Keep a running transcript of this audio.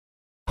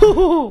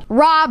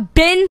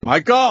HooHooHooRobin.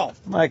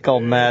 Michael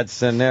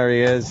Madsen, there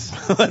he is.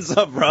 What's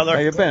up, brother? How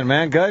you been,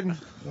 man? Good?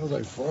 Smells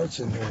like farts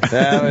in here.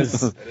 That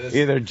was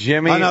either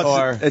Jimmy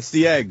or it's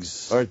the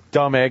eggs. or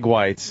dumb egg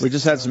whites. We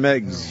just had some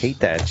eggs. Hate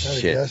that Got a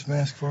shit. gas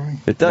mask for me?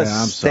 It does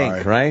Yeah, I'm stink,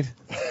 sorry. right?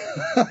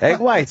 Egg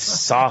whites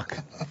suck.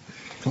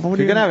 If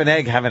you're gonna have an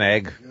egg, have an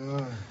egg.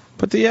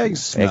 But the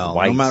eggs smell, no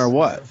whites. matter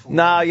what.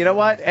 Nah, you know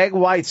what? Egg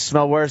whites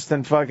smell worse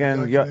than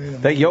fucking...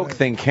 the yolk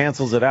thing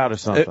cancels it out or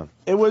something.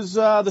 It was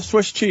the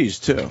Swiss cheese,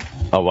 too.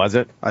 Oh, was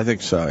it? I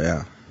think so,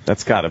 yeah.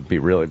 That's got to be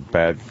really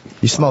bad.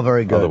 You smell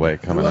very good. All the way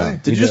coming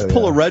out. Did you just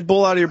pull a Red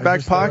Bull out of your I back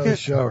just got out of the pocket?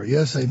 shower.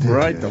 Yes, I did.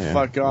 Right yeah. the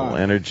fuck Little on.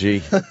 energy.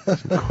 Some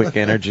quick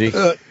energy.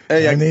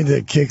 Hey, I need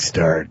a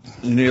kickstart.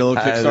 You need a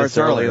little kickstart It's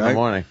early in the right?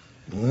 morning.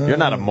 You're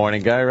not a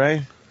morning guy,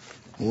 right?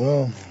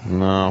 Well,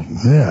 No.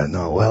 yeah,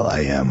 no, well, I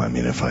am. I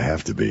mean, if I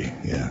have to be,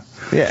 yeah.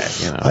 Yeah,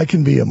 you know. I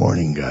can be a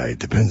morning guy. It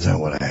depends on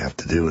what I have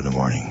to do in the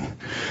morning.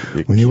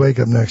 When you wake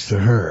up next to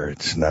her,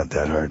 it's not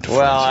that hard to Well,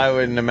 find. I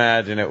wouldn't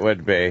imagine it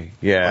would be.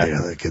 Yeah.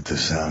 Yeah, get the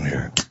sound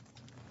here.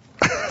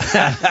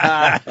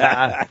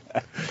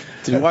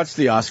 Did you watch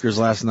the Oscars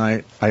last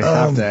night? I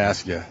have to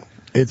ask you.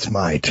 It's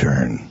my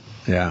turn.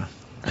 Yeah.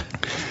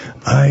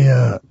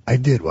 I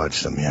did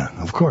watch them,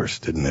 yeah. Of course,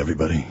 didn't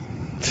everybody?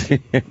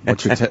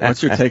 What's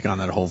your take on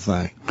that whole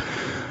thing?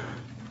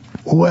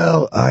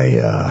 Well,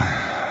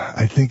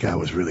 I think I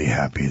was really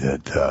happy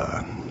that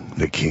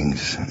the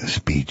King's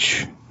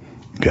speech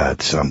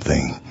got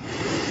something,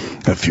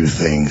 a few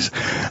things.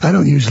 I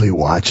don't usually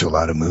watch a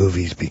lot of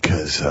movies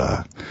because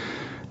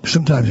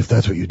sometimes if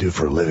that's what you do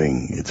for a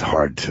living, it's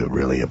hard to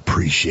really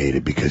appreciate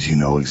it because you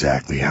know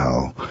exactly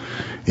how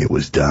it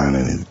was done,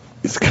 and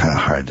it's kind of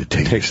hard to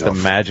take Takes yourself.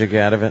 the magic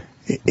out of it.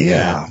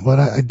 Yeah, but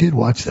I did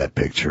watch that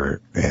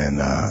picture,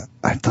 and I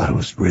thought it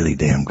was really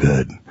damn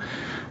good.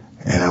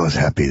 And I was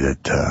happy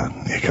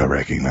that it got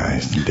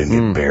recognized and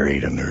didn't get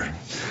buried under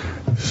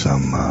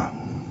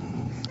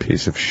some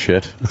piece of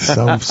shit.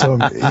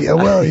 Yeah,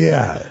 well,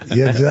 yeah,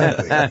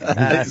 exactly.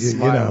 you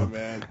know,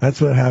 man.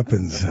 that's what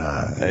happens.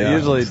 It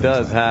usually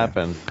does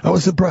happen. I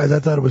was surprised. I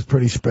thought it was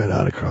pretty spread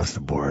out across the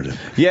board.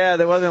 Yeah,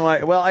 there wasn't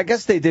like. Well, I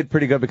guess they did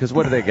pretty good because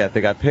what do they get? They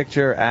got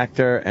picture,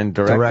 actor, and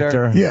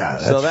director. Yeah,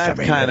 So that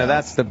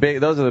that's the big.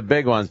 Those are the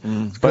big ones.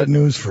 Good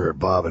news for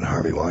Bob and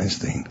Harvey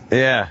Weinstein.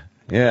 Yeah.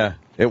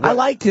 I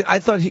liked it. I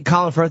thought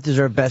Colin Firth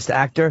deserved Best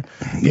Actor.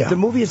 Yeah. The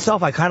movie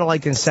itself, I kind of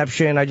liked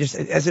Inception. It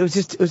was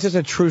just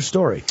a true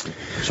story.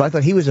 So I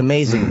thought he was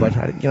amazing, but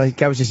the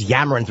guy was just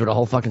yammering through the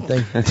whole fucking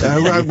thing.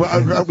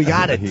 We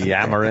got it.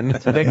 Yammering.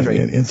 It's a victory.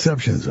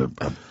 Inception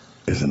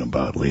isn't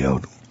about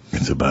Leo.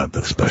 It's about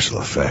the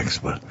special effects,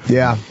 but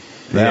Yeah.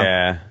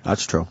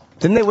 That's true.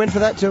 Didn't they win for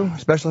that too?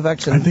 Special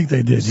effects and I think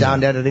they did.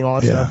 sound editing,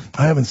 all that stuff.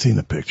 I haven't seen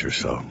the picture,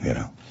 so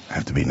I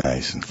have to be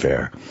nice and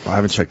fair. I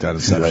haven't checked out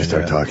As soon as I Inception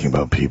start yet. talking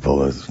about people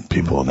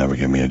will never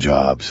give me a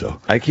job. So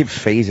I keep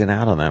phasing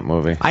out on that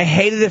movie. I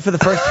hated it for the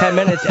first 10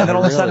 minutes, and then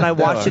all of a sudden I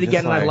Really? watched it Just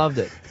again and I like- loved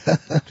it.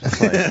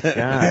 Just like,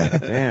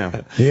 God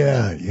damn.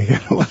 yeah, you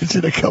gotta watch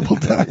it a couple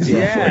times.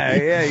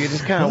 Yeah, you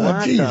just kind of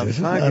watch Jesus, them. it's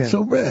not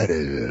so bad,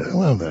 is it? I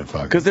love that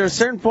fucking. Because there are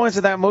certain points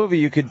of that movie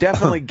you could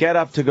definitely get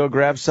up to go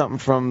grab something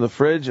from the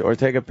fridge or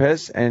take a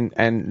piss and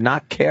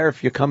not care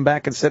if you come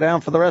back and sit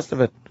down for the rest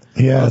of it.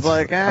 Yeah, I was it's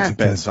like, that's a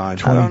bad sign.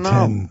 I don't know.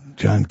 2010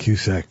 John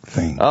Cusack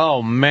thing.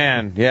 Oh,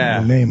 man, In the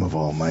yeah. name of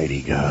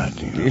Almighty God,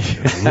 you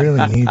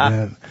really need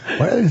that.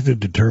 Why is they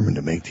determined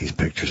to make these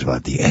pictures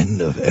about the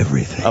end of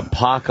everything?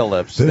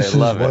 Apocalypse, This they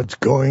love is what's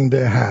going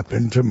to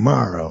happen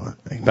tomorrow.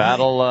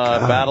 Battle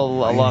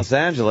Los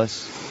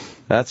Angeles.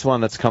 That's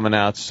one that's coming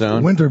out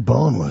soon. Winter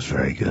Bone was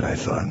very good, I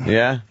thought.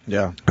 Yeah?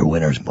 Yeah. Or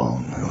Winter's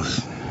Bone. It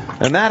was.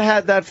 And that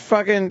had that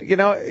fucking,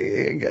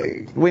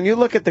 when you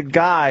look at the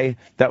guy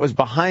that was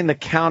behind the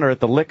counter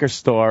at the liquor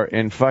store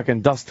in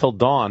fucking Dusk Till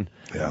Dawn,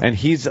 and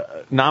he's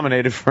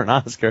nominated for an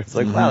Oscar, it's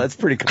like, wow, that's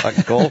pretty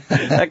fucking cool.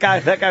 that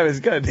guy was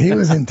good. He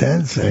was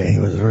intense. He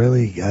was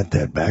really got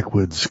that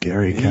backwoods,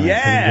 scary kind of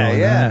thing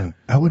going on.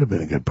 That would have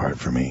been a good part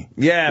for me.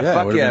 Yeah,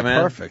 fuck yeah,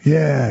 man. Perfect.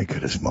 Yeah, I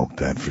could have smoked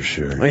that for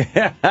sure.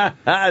 Yeah,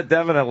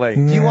 definitely.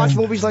 Do you watch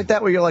movies like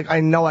that where you're like,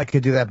 I know I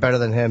could do that better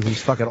than him.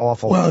 He's fucking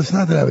awful. Well, it's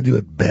not that I would do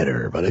it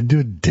better, but I'd do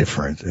it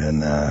different. And,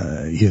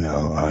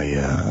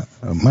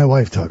 my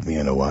wife talked me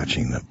into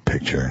watching the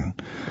picture, and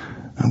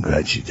I'm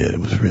glad she did. It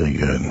was really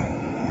good.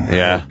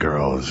 Yeah.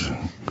 Girls.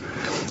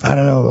 I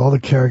don't know. All the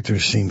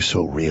characters seem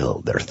so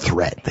real. Their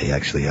threat. They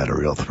actually had a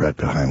real threat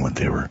behind what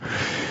they were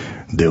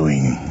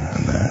doing.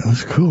 And it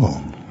was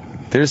cool.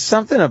 There's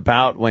something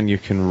about when you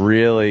can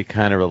really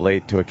kind of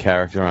relate to a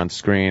character on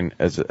screen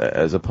as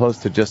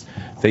opposed to just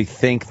they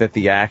think that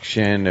the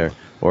action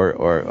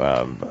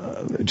or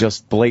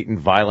just blatant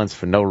violence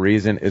for no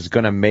reason is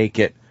going to make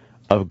it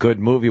a good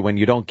movie when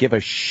you don't give a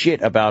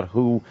shit about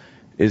who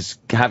is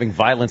having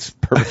violence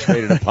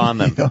perpetrated upon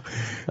them.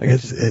 I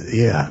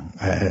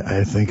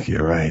think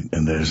you're right.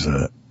 And there's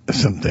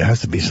there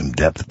has to be some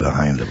depth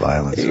behind the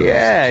violence.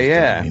 Yeah.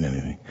 Doesn't mean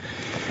anything.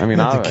 I mean,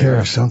 you have to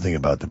care something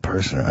about the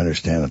person or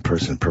understand the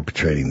person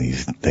perpetrating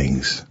these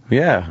things.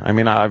 Yeah, I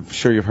mean, I'm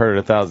sure you've heard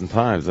it 1,000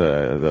 times.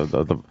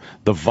 The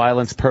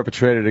violence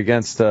perpetrated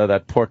against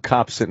that poor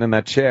cop sitting in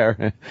that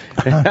chair.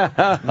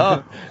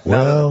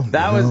 Well,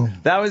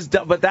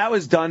 that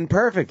was done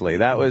perfectly.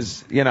 That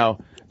was,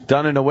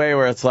 done in a way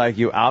where it's like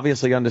you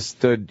obviously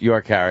understood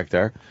your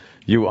character.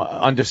 You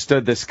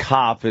understood this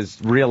cop is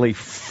really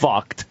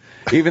fucked.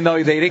 Even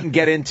though they didn't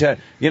get into,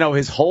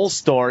 his whole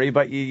story,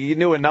 but you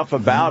knew enough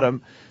about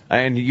him,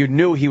 and you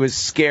knew he was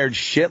scared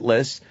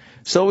shitless.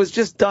 So it was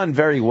just done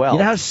very well. You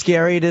know how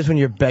scary it is when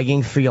you're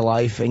begging for your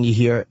life and you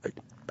hear,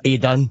 "Are you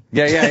done?"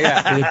 Yeah.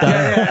 Are you done?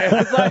 Yeah. It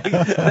was like,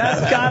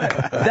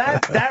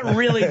 that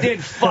really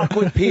did fuck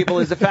with people,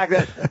 is the fact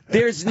that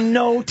there's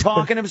no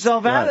talking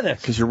himself out of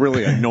this. Because you're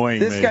really annoying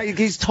this me. guy,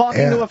 he's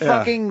talking to a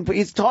fucking,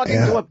 he's talking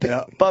to a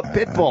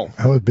pit bull.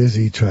 I was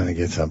busy trying to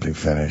get something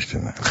finished,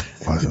 and I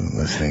wasn't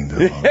listening to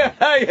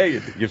all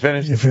You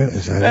finished? You finished?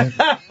 Is that it? Is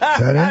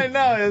that it? I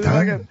know. It's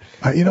fucking,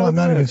 I'm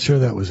not even sure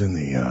that was in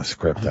the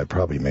script. I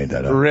probably made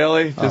that up.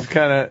 Really? Just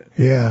kind of.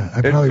 Yeah,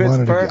 I probably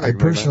wanted to. I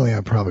personally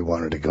probably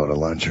wanted to go to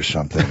lunch or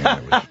something.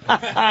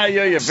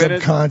 You finished?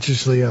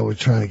 Subconsciously, I was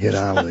trying to get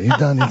on with it. You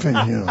done? You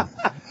finished?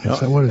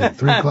 So what is it?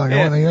 3 o'clock?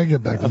 I gotta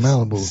get back to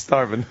Malibu.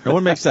 Starving. And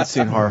what makes that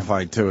scene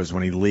horrifying too is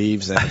when he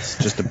leaves and it's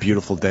just a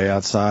beautiful day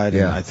outside.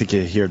 And I think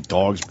you hear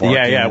dogs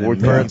barking. With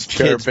and birds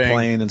kids chirping,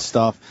 playing and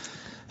stuff.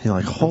 You're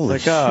like, holy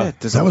shit!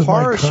 There's that a was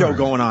horror my car. show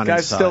going on Guy's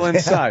inside. still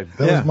inside.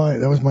 That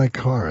was my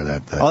car.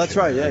 That oh, that's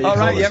right. Yeah. All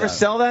right. You ever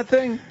sell that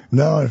thing?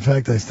 No, in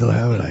fact, I still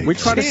have it. We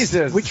tried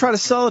to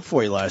sell it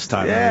for you last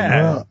time.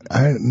 Yeah. Well,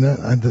 I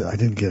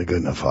didn't get a good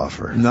enough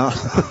offer. No.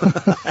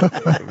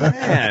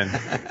 Man.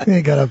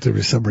 It got up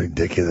to some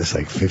ridiculous,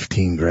 like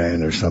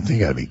 $15,000 or something.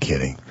 You gotta be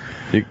kidding.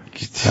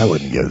 I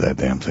wouldn't give that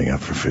damn thing up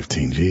for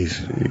 15 G's.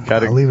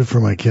 I'll leave it for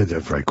my kids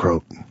after I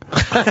croak.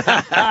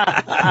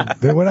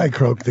 Then when I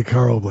croak, the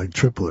car will like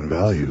triple in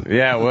value.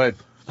 Yeah, it would.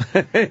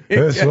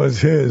 This was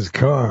his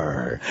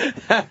car.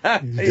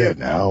 He's dead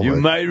now. You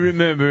might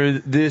remember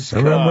this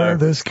car. Remember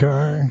this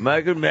car?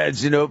 Michael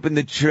Madsen opened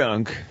the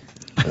trunk.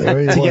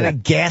 To get a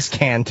gas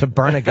can to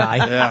burn a guy.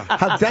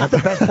 That's the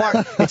best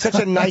part. It's such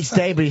a nice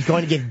day, but he's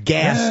going to get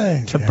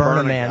gas to burn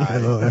a man.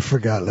 I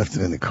forgot, left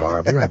it in the car.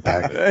 I'll be right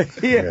back.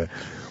 Yeah.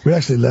 We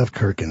actually left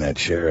Kirk in that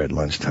chair at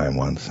lunchtime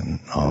once,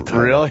 and all time.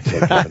 Really?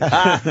 It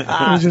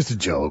was just a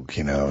joke,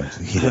 He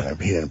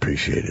didn't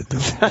appreciate it.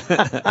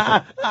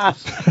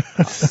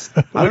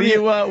 What are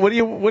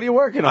you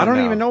working on? I don't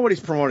now? even know what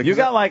he's promoting. You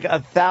got like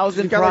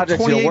 1,000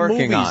 projects you're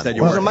working on.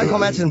 There's a Michael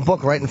Madsen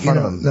book right in front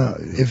of him. No,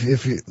 if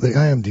the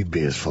IMDb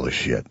is full of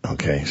shit.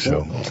 Okay,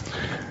 so.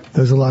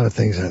 There's a lot of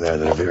things in there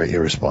that are very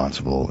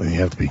irresponsible, and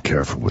you have to be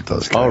careful with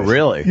those guys. Oh,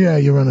 really? Yeah,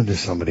 you run into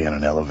somebody on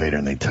an elevator,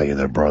 and they tell you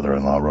their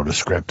brother-in-law wrote a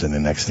script, and the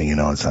next thing you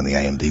know, it's on the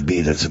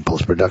IMDb that's in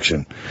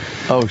post-production.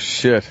 Oh,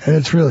 shit. And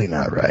it's really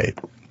not right.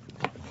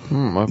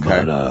 Okay.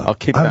 But, I'll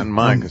keep that in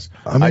mind, because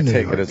I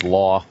take it as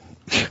law.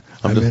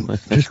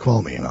 Just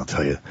call me, and I'll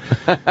tell you.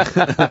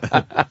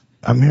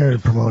 I'm here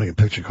promoting a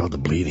picture called The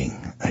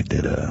Bleeding. I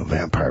did a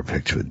vampire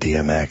picture with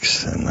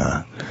DMX,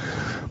 and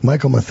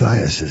Michael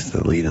Mathias is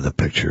the lead of the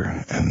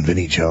picture, and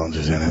Vinnie Jones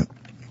is in it.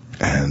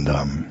 And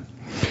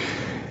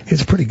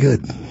it's pretty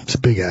good. It's a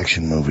big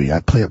action movie. I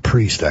play a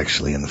priest,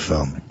 actually, in the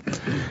film.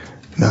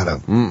 Not a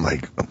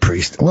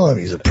priest. Well, I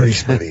mean, he's a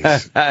priest, but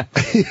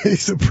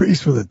he's a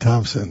priest with a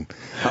Thompson.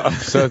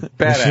 So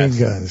badass. Machine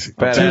guns.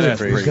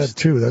 He's got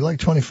two. They're like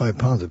 25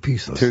 pounds a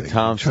piece. Those two things.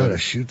 Thompson. Try to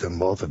shoot them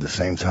both at the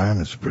same time.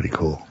 It's pretty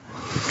cool.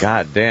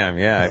 God damn,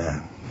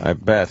 yeah. I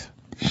bet.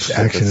 It's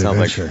action sounds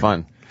adventure. like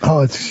fun.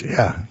 Oh, it's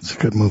a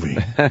good movie.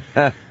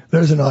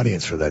 There's an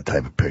audience for that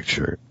type of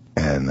picture,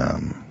 and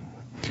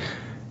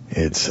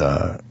it's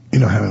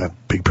having a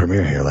big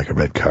premiere here, like a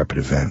red carpet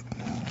event.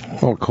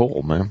 Oh,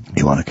 cool, man.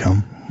 You want to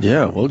come?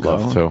 Yeah, we'll go.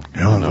 Love to.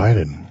 You're all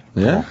invited.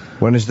 Yeah.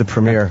 When is the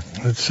premiere?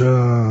 It's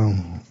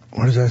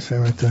what does that say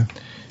right there?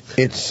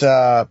 It's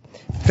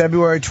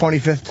February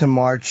 25th to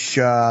March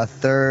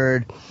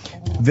 3rd,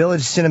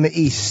 Village Cinema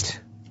East.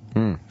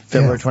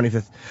 February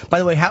 25th. By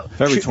the way,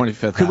 February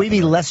 25th. Could we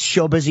be less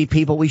show busy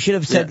people? We should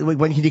have said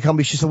when can you come?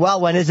 We should say,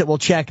 well, when is it? We'll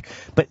check.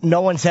 But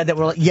no one said that.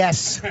 We're like,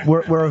 yes,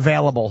 we're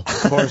available.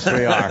 Of course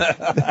we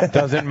are.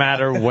 Doesn't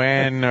matter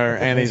when or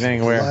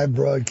anything. We're live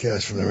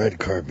broadcast from the red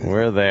carpet.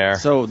 We're there.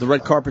 So the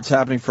red carpet's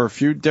happening for a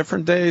few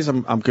different days.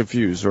 I'm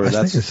confused. Or I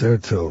think it's there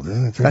till.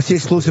 That's the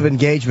exclusive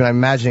engagement. I'm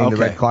imagining the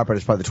red carpet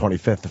is probably the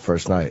 25th, the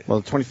first night. Well,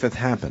 the 25th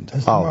happened.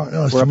 It's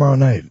tomorrow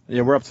night.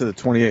 Yeah, we're up to the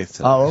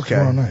 28th. Oh, okay.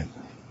 Tomorrow night.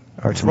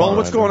 Roland,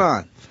 what's going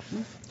on?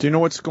 Do you know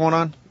what's going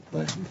on?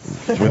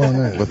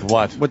 With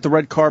what? With the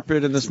red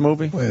carpet in this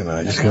movie? Wait a minute,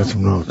 I just got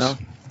some notes. No?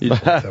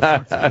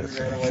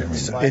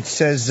 It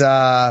says,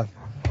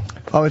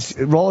 it's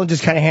Roland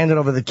just kind of handed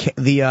over the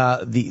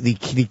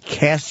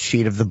cast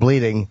sheet of The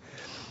Bleeding.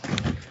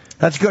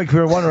 That's good, because we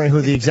were wondering who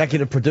the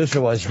executive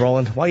producer was,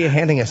 Roland. Why are you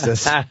handing us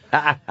this? We're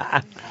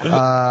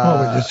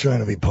just trying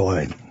to be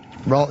polite.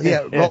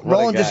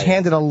 Roland just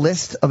handed a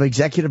list of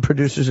executive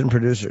producers and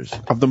producers.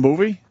 Of the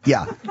movie?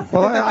 Yeah.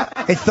 Well,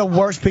 it's the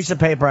worst piece of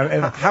paper I've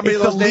ever. How many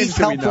of those names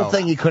do we know? It's the least helpful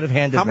thing he could have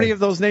handed How many me. of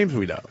those names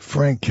we know?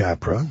 Frank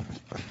Capra.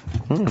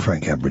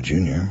 Frank Capra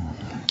Jr.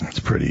 That's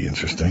pretty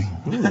interesting.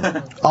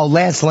 Oh,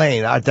 Lance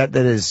Lane. That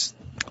is...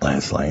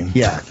 Lance Lane.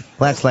 Yeah.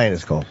 Lance Lane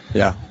is cool.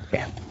 Yeah.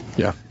 Yeah.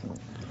 Yeah.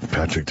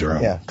 Patrick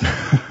Durham. Yeah.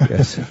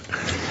 Yes.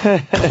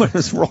 What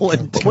is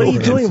Roland doing? What are you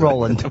doing,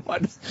 Roland?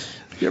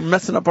 You're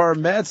messing up our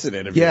Madsen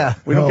interview. Yeah.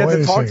 We don't get wait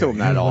to a talk to second. him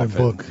that Here's my often.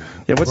 book.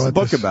 Yeah, what's the Brought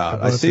book this- about? I I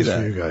brought see this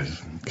for that. you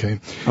guys. Okay.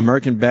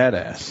 American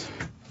Badass.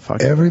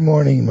 Fuck. Every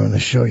morning on the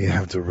show, you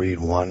have to read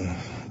one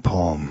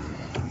poem.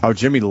 Oh,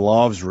 Jimmy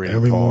loves reading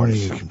Every poems. morning,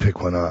 you can pick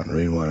one out and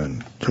read one.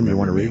 And Jimmy, you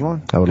want to read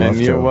one? I would love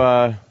And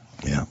to.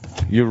 Yeah.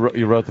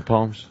 you wrote the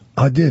poems?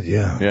 I did,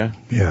 yeah. Yeah?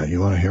 Yeah, you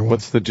want to hear one?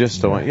 What's the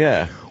gist of it?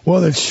 Yeah.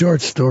 Well, it's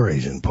short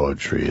stories in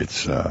poetry.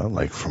 It's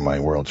like from my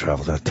world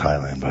travels. That's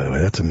Thailand, by the way.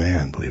 That's a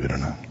man, believe it or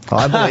not. Oh,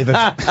 I believe it.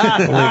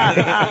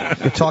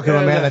 You're talking to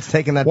a man that's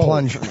taking that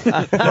plunge.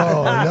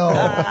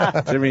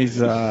 No. Jimmy's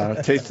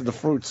tasted the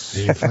fruits.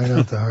 Did you find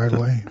out the hard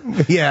way?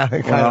 Yeah,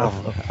 kind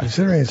Well,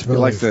 Considering it's he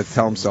likes to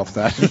tell himself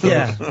that.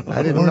 Yeah,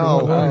 I didn't know.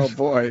 Oh,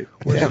 boy.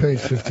 Where's page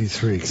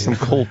 53? Some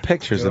cool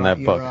pictures in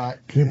that book.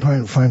 Can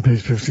you find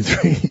page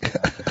 53?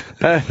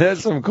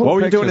 There's some cool What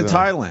were you doing in pictures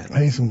Thailand?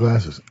 I need some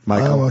glasses.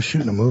 Michael. I was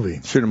shooting a movie.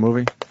 Shooting a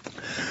movie?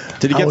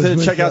 Did you I get was to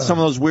with, check out some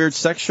of those weird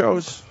sex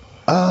shows?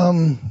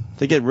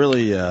 They get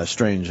really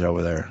strange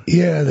over there.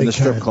 Yeah, they in the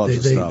strip kinda, clubs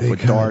and stuff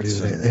with darts.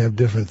 They have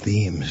different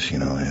themes, you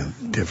know. They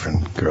have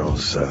different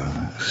girls,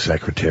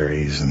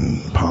 secretaries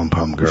and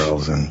pom-pom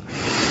girls and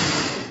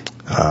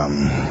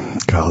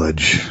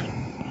college.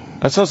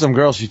 I saw some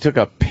girl, she took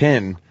a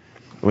pin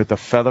with a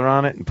feather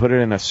on it and put it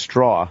in a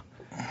straw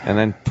and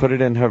then put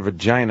it in her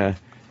vagina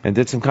and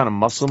did some kind of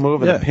muscle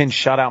move and Yeah. the pin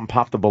shot out and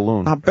popped the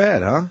balloon. Not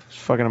bad, huh? It's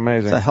fucking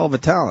amazing. It's a hell of a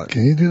talent.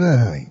 Can you do that,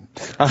 honey?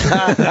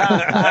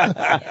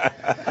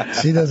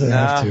 She doesn't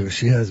have to.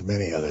 She has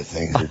many other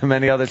things. that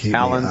Many other keep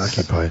talents.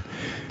 Me occupied.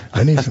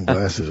 I need some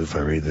glasses if I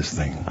read this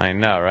thing. I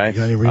know, right? You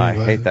got any reading I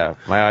glasses? hate that.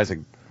 My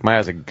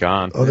eyes are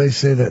gone. Oh, they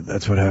say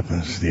that's what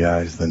happens. The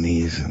eyes, the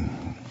knees, and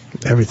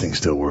everything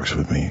still works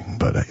with me.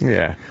 But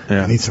Yeah.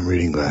 I need some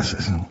reading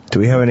glasses. Do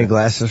we have any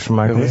glasses for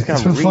Michael? He's got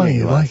It's been funny.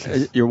 You reading like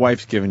it? Your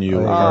wife's giving you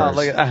Oh, hers.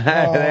 look at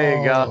there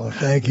you go. Oh,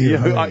 thank you.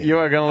 honey. You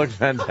are going to look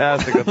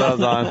fantastic with those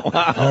on. All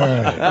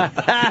right.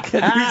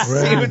 Can you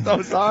see what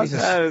those are?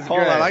 That is Hold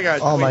great. on, I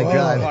got Oh, my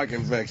God.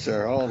 fucking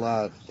picture. Hold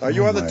on. Are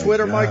you on the My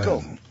Twitter, God.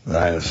 Michael?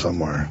 I am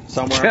somewhere.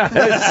 Somewhere?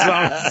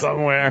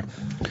 Somewhere.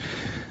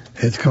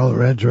 It's called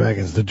Red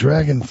Dragons. The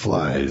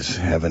dragonflies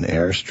have an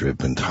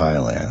airstrip in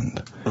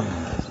Thailand.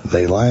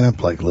 They line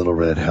up like little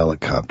red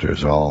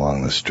helicopters all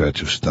along the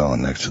stretch of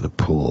stone next to the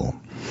pool.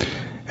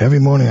 Every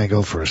morning I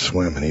go for a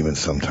swim, and even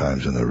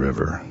sometimes in the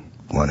river.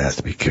 One has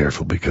to be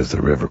careful because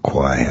the River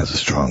Kwai has a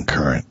strong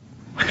current.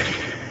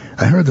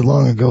 I heard that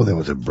long ago there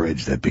was a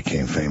bridge that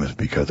became famous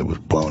because it was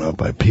blown up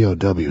by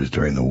POWs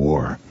during the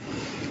war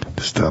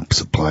to stop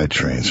supply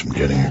trains from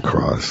getting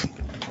across.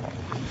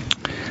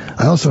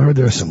 I also heard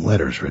there are some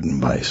letters written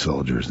by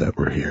soldiers that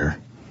were here.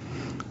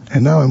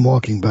 And now I'm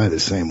walking by the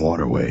same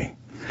waterway,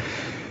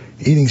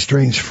 eating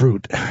strange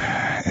fruit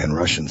and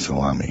Russian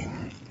salami,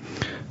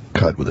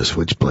 cut with a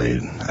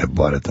switchblade I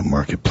bought at the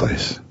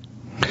marketplace.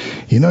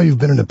 You know you've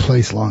been in a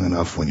place long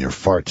enough when your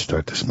farts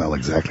start to smell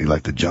exactly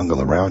like the jungle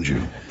around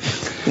you.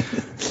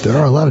 There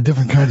are a lot of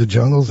different kinds of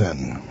jungles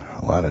and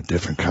a lot of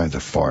different kinds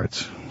of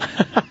farts.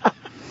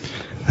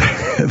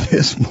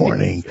 This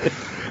morning,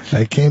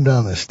 I came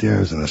down the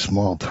stairs and a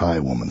small Thai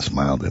woman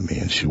smiled at me,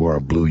 and she wore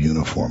a blue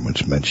uniform,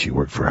 which meant she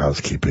worked for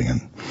housekeeping,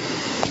 and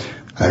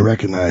I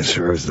recognized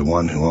her as the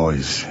one who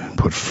always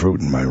put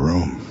fruit in my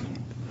room.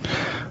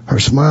 Her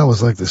smile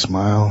was like the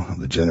smile of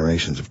the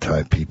generations of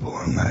Thai people,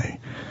 and I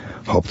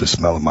hope the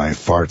smell of my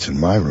farts in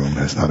my room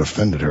has not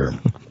offended her.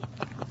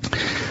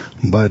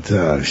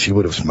 But she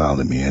would have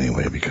smiled at me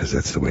anyway, because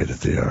that's the way that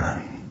they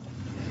are.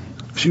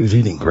 She was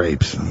eating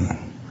grapes, and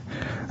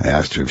I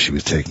asked her if she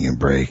was taking a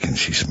break, and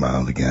she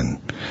smiled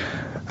again.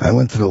 I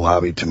went to the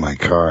lobby to my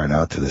car and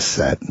out to the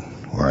set,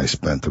 where I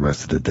spent the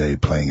rest of the day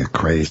playing a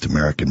crazed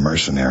American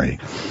mercenary,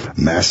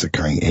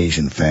 massacring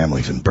Asian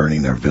families and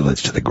burning their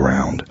village to the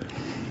ground.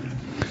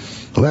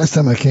 The last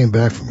time I came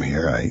back from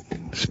here, I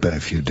spent a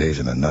few days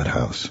in a nut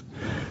house.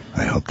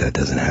 I hope that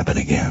doesn't happen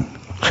again.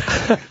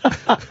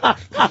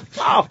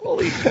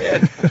 Holy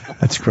shit.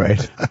 That's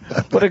great.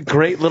 What a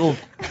great little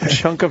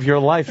chunk of your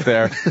life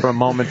there for a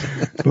moment.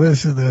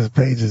 Listen, there's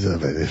pages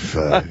of it. If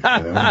you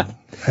know,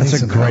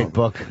 That's a great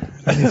book.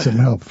 I need some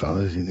help,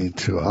 fellas. You need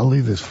to. I'll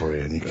leave this for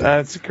you, and you can.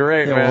 That's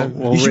great, man.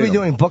 we'll You should read be 'em.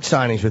 doing book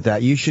signings with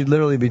that. You should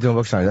literally be doing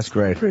book signings. That's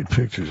great. Great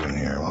pictures in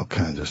here, all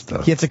kinds of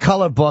stuff. Yeah, it's a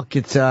color book.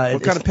 It's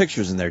What kind of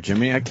pictures in there,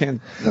 Jimmy? I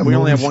can't. We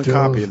only have one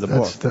copy of the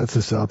book. That's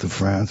the south of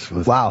France.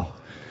 With wow.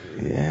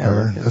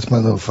 her. That's my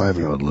little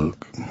 5-year-old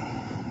Luke.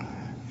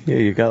 Yeah,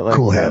 you got like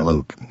Cool Hand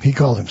Luke. He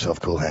called himself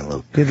Cool Hand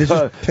Luke. Yeah, there's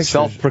just pictures.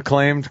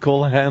 self-proclaimed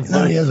cool hand.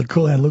 No, he has a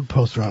Cool Hand Luke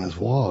poster on his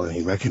wall, and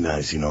he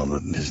recognized,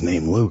 his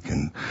name Luke.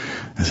 And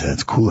I said,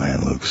 it's Cool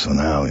Hand Luke. So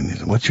now, and he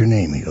said, what's your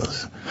name? He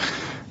goes,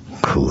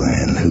 Cool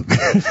Hand Luke.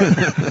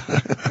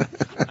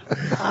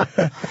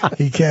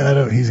 He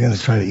can't, he's going to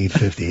try to eat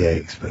 50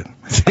 eggs, but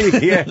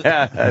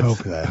Yeah, I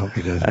hope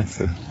he doesn't. That's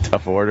a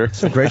tough order.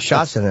 Some great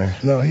shots in there.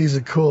 No, he's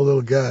a cool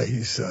little guy.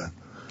 He's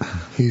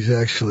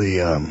actually,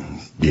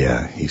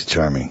 he's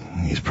charming.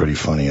 He's pretty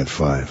funny at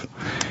 5.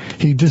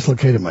 He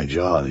dislocated my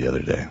jaw the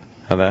other day.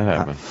 How'd that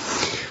happen?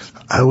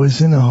 I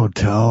was in a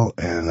hotel,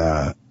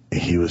 and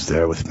he was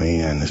there with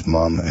me and his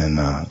mom, and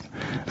I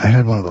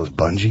had one of those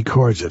bungee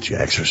cords that you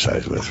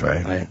exercise with,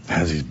 right? It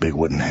has these big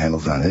wooden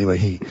handles on it. Anyway,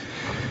 he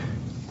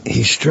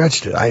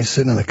stretched it. I was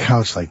sitting on the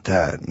couch like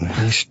that, and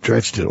he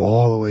stretched it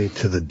all the way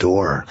to the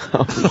door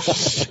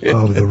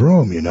of the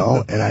room, you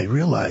know? And I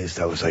realized,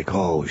 I was like,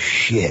 oh,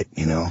 shit,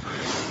 you know?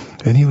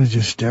 And he was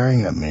just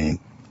staring at me,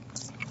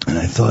 and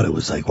I thought it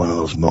was like one of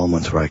those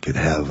moments where I could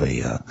have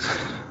a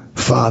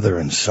father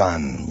and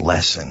son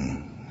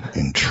lesson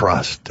in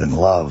trust and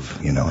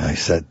love, you know? And I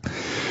said,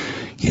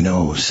 you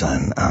know,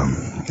 son,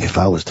 if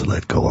I was to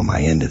let go of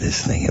my end of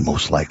this thing, it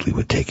most likely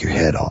would take your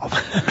head off.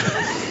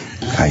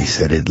 I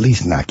said, at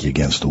least knock you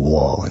against the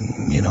wall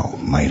and, you know,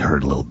 might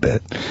hurt a little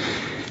bit.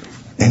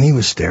 And he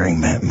was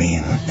staring at me,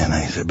 and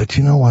I said, but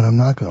you know what? I'm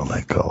not going to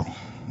let go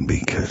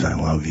because I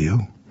love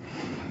you,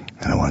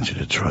 and I want you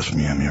to trust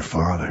me. I'm your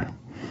father.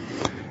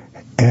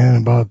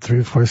 And about 3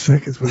 or 4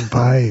 seconds went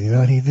by, and you know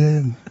what he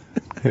did?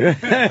 He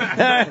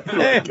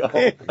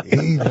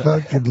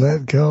fucking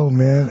let go,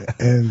 man.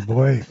 And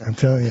boy, I'm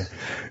telling you,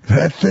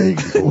 that thing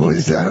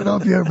was, I don't know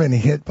if you've ever been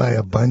hit by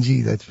a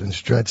bungee that's been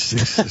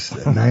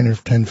stretched 9 or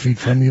 10 feet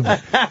from you,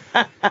 but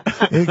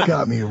it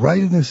got me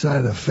right in the side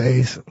of the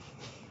face.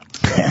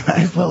 And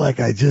I felt like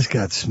I just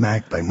got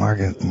smacked by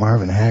Marvin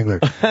Hagler.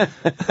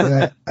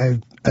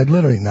 And it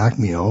literally knocked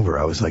me over.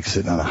 I was like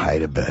sitting on a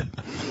hide-a-bed.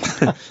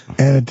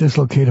 And it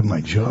dislocated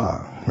my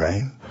jaw,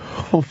 right?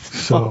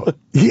 So,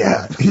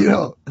 yeah, you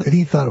know, and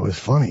he thought it was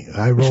funny.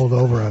 I rolled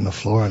over on the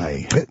floor and I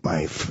hit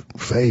my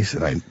face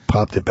and I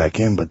popped it back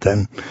in, but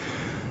then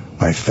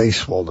my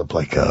face swelled up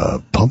like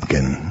a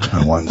pumpkin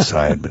on one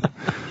side. But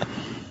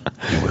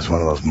it was one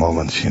of those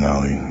moments, you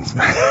know.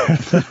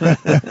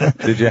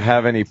 Did you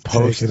have any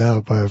taken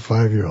out by a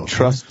 5-year-old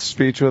trust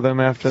speech with him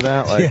after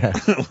that? Like,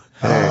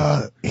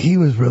 yeah. He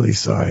was really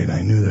sorry, and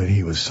I knew that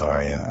he was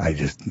sorry, and I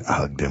just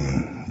hugged him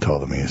and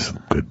told him he's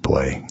a good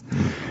boy.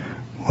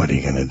 What are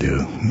you gonna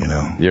do? You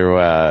know.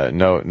 You're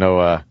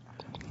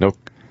no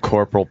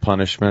corporal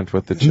punishment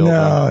with the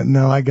children.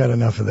 No, I got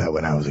enough of that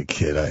when I was a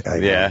kid. I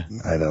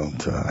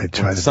don't. I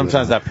try to.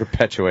 Sometimes that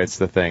perpetuates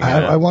the thing.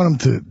 I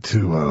want them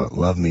to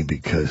love me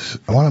because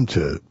I want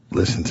them to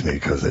listen to me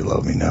because they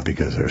love me, not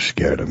because they're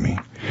scared of me.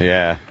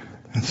 Yeah.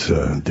 It's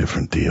a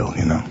different deal,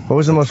 you know. What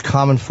was the most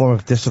common form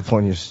of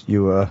discipline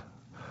you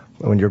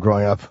when you were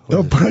growing up?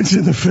 No punch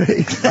in the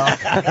face.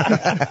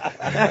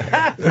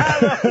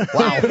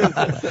 Wow.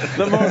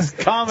 The most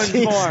common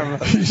form.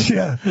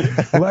 Yeah.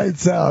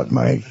 Lights out,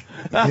 Mike.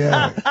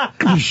 Yeah.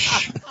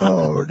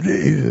 Oh,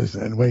 Jesus.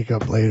 And wake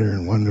up later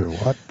and wonder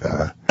what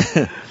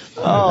did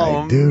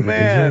I do to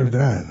deserve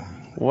that?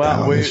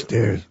 Well, down the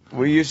stairs.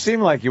 Well, you seem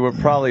like you were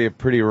probably a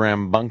pretty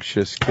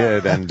rambunctious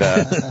kid and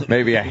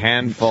maybe a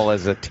handful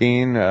as a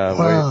teen.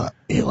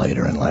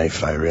 Later in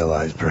life, I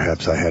realized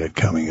perhaps I had it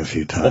coming a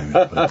few times,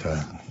 but,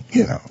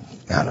 you know,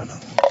 I don't know.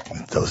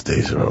 Those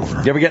days are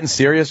over. You ever get in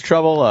serious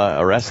trouble,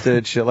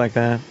 arrested, shit like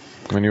that,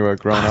 when you were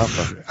growing up?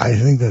 I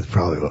think that's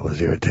probably what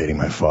was irritating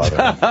my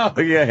father. Oh,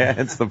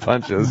 yeah, it's the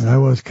punches. I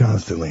was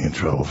constantly in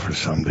trouble for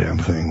some damn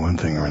thing, one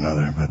thing or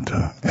another, but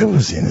it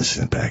was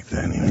innocent back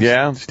then. You know,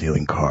 yeah.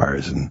 Stealing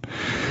cars and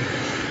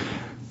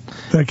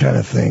that kind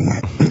of thing.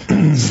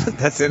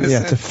 That's innocent.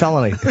 Yeah, it's a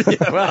felony.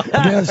 Yeah, well.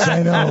 Yes,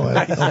 I know.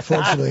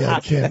 Unfortunately,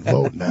 I can't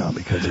vote now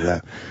because of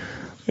that.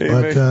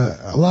 But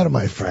a lot of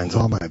my friends,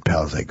 all my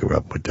pals I grew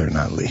up with, they're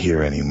not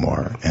here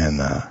anymore.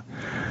 And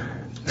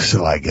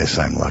so I guess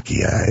I'm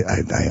lucky.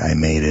 I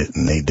made it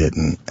and they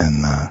didn't.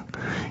 And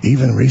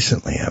even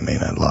recently, I mean,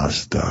 I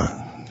lost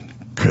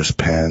Chris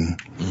Penn.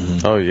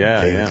 Mm-hmm. Oh,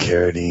 yeah, David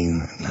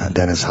Carradine,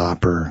 Dennis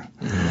Hopper.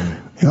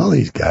 Mm-hmm. You know, all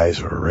these guys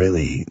were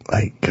really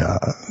like,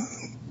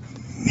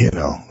 you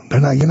know,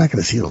 you're not going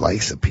to see the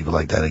likes of people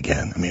like that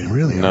again. I mean,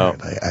 really, no.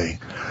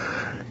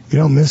 You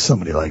don't miss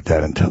somebody like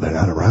that until they're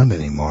not around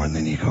anymore, and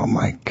then you go, oh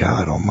my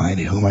God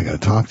Almighty, who am I going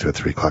to talk to at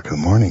 3 o'clock in the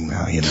morning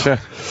now? You know.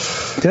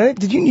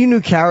 Did you knew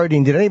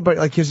Carradine? Did anybody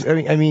like his?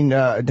 I mean,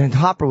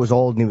 Hopper was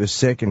old and he was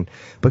sick,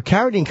 but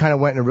Carradine kind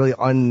of went in a really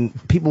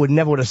people would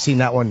never have seen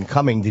that one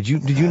coming. Did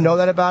you know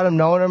that about him?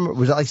 Knowing him,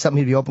 was that like something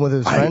he'd be open with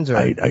his friends? Or?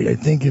 I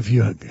think if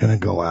you're going to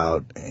go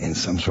out in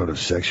some sort of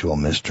sexual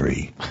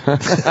mystery in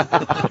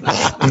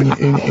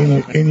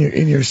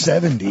your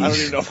 70s, I don't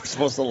even know if we're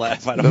supposed to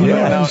laugh. I don't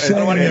know.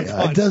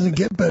 It doesn't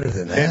get better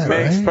than that. It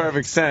makes right?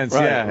 perfect sense.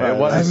 Right, yeah, right. It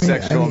was a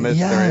sexual mystery.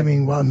 Yeah, I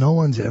mean, well, no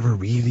one's ever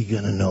really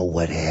going to know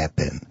what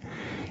happened.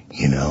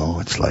 You know,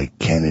 it's like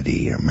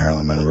Kennedy or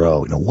Marilyn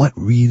Monroe. You know, what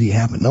really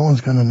happened? No one's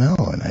going to know.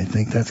 And I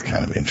think that's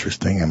kind of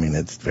interesting. I mean,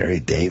 it's very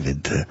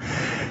David to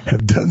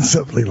have done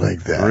something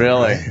like that.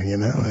 Really? Right? You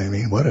know, I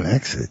mean, what an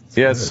exit.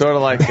 Yeah, it's sort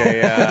of like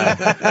a...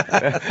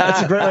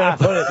 That's a great way to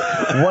put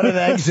it. What an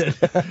exit.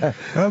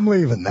 I'm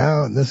leaving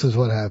now, and this is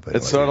what happened.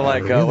 It's sort of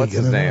like, really what's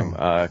his name?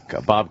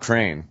 Bob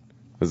Crane.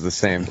 Was the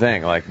same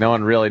thing. Like, no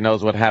one really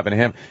knows what happened to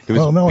him. He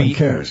was no one beaten.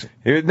 cares.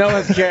 No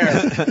one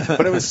cares.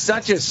 But it was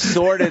such a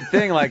sordid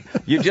thing. Like,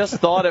 you just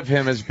thought of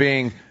him as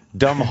being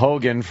dumb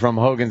Hogan from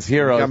Hogan's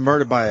Heroes. Got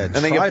murdered by a And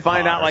then you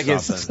find out, like,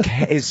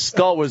 his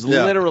skull was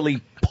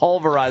literally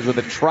pulverized with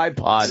a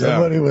tripod.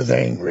 Somebody was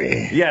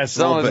angry. Yeah,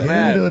 someone was He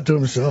mad. didn't do it to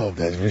himself,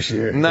 that's for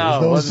sure.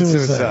 No, it wasn't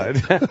suicide.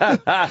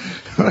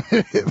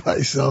 Hit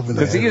myself in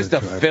the Because he head used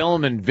with to a tripod.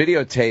 film and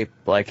videotape,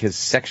 like, his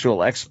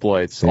sexual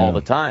exploits all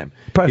the time.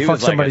 Probably He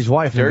fucked was like somebody's a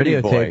wife and dirty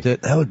videotaped boy.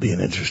 it. That would be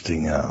an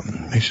interesting,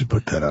 they should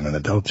put that on an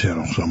adult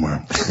channel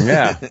somewhere.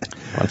 Yeah.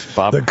 Watch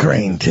Bob. The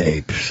Crane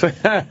tapes.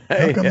 How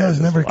come those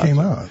never came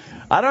out?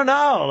 I don't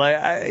know.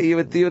 Like, you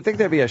would think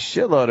there'd be a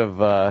shitload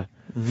of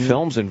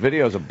films and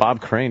videos of Bob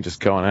Crane just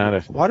going at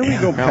it. Why do we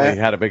go Apparently past? he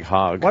had a big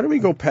hog. Why do we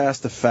go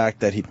past the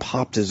fact that he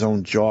popped his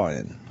own jaw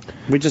in?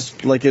 We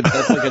just like it.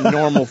 That's like a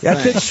normal thing.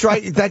 That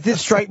did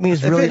strike me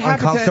as If really it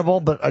happened to-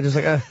 uncomfortable, but I just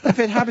like. If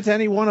it happened to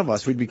any one of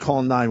us, we'd be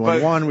calling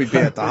 911. We'd be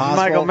at the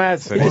hospital. Michael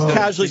Madsen. He just Well,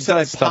 casually he said,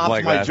 "I does stuff popped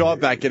like my that. jaw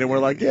back in," and we're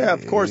like, "Yeah,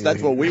 of course,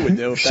 that's what we would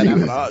do if that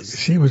happened to us."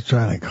 She was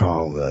trying to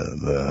call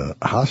the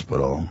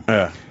hospital.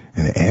 Yeah.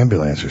 In an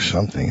ambulance or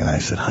something, and I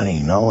said, honey,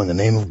 no, in the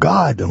name of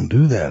God, don't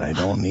do that. I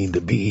don't need to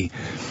be,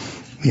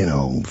 you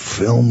know,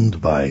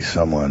 filmed by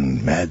someone.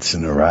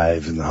 Madsen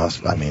arrives in the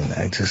hospital. I mean,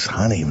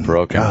 honey,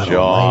 Broken God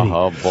jaw. Almighty,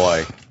 Oh,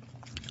 boy.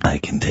 I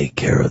can take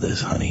care of this,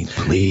 honey.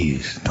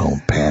 Please,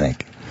 don't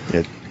panic.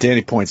 Yeah,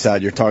 Danny points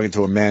out you're talking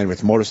to a man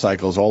with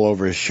motorcycles all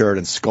over his shirt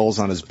and skulls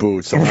on his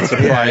boots. I'm not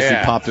surprised he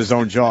popped his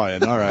own jaw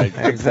in. All right.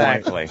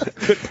 Exactly.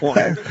 Good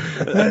point.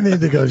 I need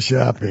to go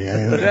shopping.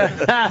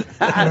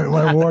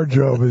 My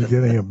wardrobe is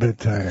getting a bit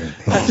tired.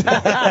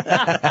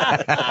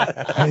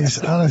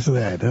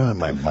 Honestly, I don't.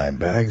 My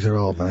bags are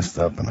all messed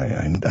up,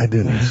 and I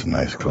do need some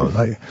nice clothes.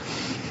 I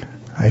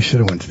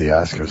should have went to the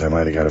Oscars. I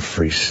might have got a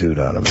free suit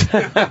out of it.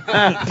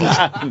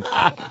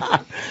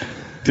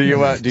 Do you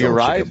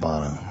ride?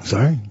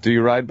 Sorry? Do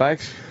you ride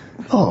bikes?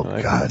 Oh,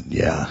 God,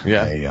 yeah.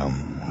 Yeah.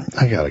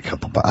 I got a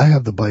couple. I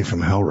have the bike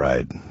from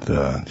Hellride.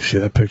 You see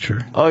that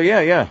picture? Oh,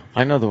 yeah.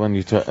 I know the one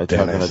you talking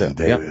Dennis about. and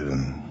David.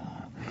 And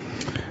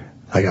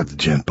I got the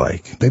gent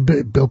bike. They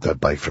built that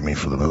bike for me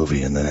for the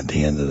movie, and then at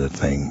the end of the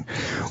thing,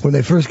 when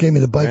they first gave me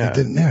the bike, it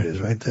didn't. There it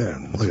is, right there.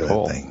 Look at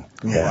cool. that thing.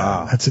 Yeah,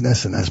 wow. That's an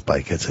SNS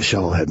bike. It's a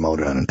shovel head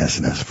motor on an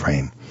SNS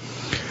frame.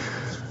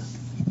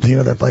 Do you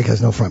know that bike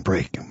has no front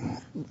brake?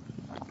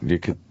 You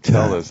could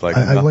tell there's like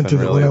I went to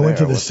nothing when I really went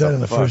to there. the set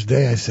on the first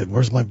day. I said,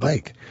 "Where's my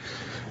bike?"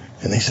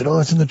 And they said, "Oh,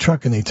 it's in the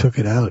truck." And they took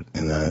it out,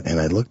 and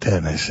I looked at it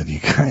and I said, "You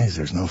guys,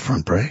 there's no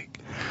front brake."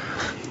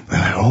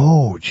 And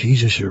oh,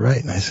 Jesus, you're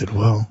right. And I said,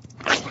 "Well,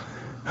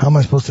 how am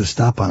I supposed to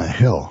stop on a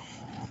hill,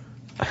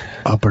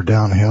 up or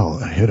downhill,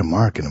 and hit a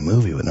mark in a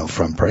movie with no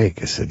front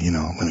brake?" I said, "You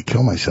know, I'm going to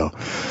kill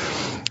myself."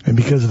 And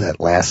because of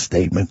that last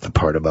statement, the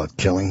part about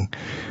killing,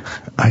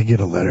 I get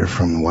a letter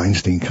from the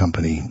Weinstein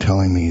Company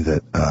telling me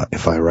that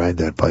if I ride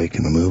that bike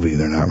in the movie,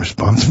 they're not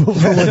responsible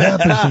for what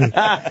happens to me.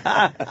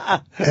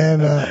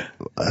 And,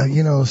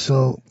 you know,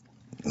 so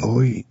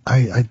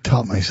I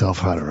taught myself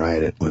how to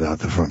ride it without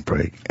the front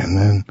brake.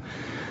 And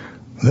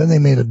then they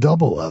made a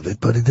double of it,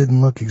 but it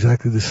didn't look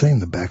exactly the same.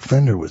 The back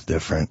fender was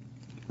different.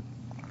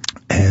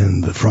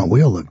 And the front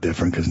wheel looked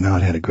different because now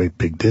it had a great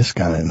big disc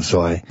on it. And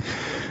so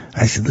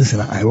I said, listen,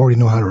 I already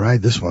know how to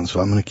ride this one, so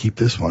I'm going to keep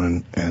this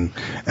one, and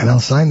I'll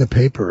sign the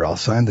paper, I'll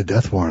sign the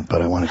death warrant,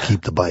 but I want to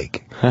keep the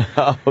bike.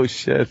 Oh,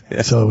 shit.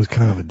 Yeah. So it was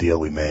kind of a deal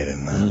we made,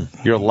 and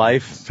Your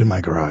life? it's in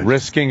my garage.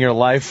 Risking your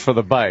life for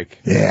the bike.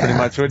 Yeah. Pretty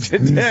much what you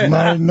did. It's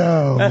mine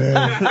now,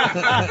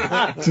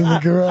 man. It's in the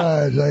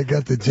garage. I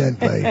got the gent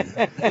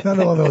bike. None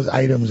of all those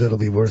items that'll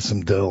be worth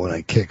some dough when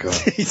I kick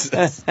off.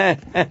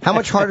 How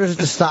much harder is it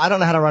to stop? I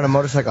don't know how to ride a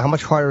motorcycle. How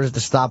much harder is it to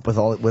stop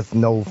with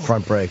no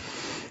front brake?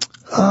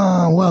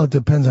 Well, it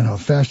depends on how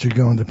fast you're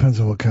going. Depends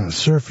on what kind of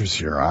surface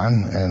you're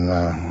on.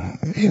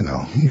 And, you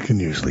know, you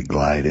can usually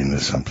glide into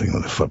something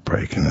with a foot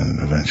brake and then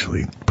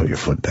eventually put your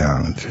foot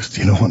down. And just,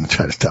 you don't want to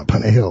try to stop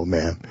on a hill,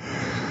 man.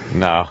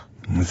 No.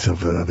 It's a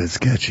bit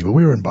sketchy. But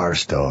we were in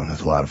Barstow, and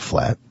there's a lot of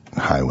flat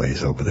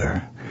highways over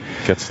there.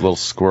 Gets a little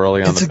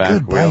squirrely on the back wheel. It's a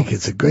good wheel. bike.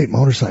 It's a great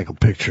motorcycle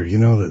picture. You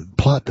know, the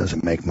plot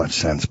doesn't make much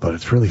sense, but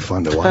it's really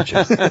fun to watch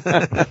it.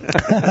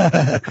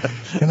 Can't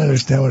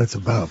understand what it's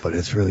about, but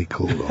it's really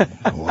cool to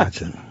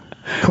watch it.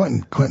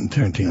 Quentin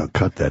Tarantino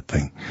cut that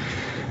thing.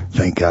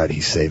 Thank God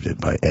he saved it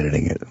by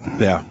editing it.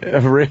 Yeah.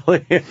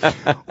 Really?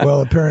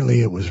 Well,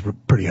 apparently it was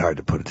pretty hard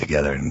to put it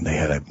together, and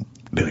they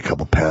did a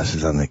couple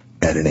passes on the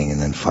editing,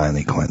 and then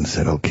finally Quentin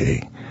said,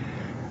 "Okay,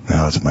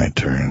 now it's my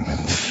turn."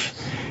 And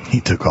he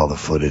took all the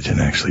footage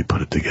and actually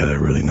put it together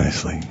really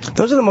nicely.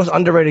 Those are the most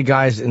underrated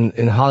guys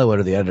in Hollywood,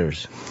 are the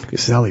editors.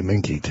 Sally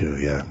Minky, too,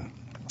 yeah.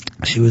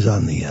 She was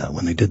on the,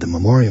 when they did the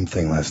memoriam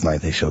thing last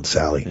night, they showed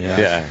Sally.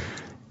 Yeah.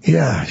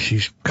 Yeah,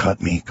 she's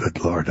cut me,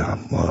 good Lord,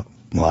 a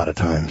lot of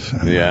times.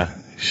 And,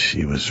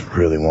 she was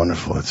really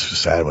wonderful. It's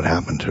sad what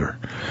happened to her.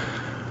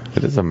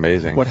 It is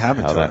amazing. What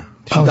happened to her?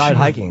 She died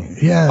hiking.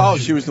 Yeah. Oh,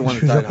 she was the one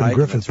that died up in hiking.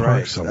 Griffith Park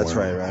right. somewhere. That's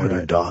right. With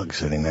her dog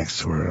sitting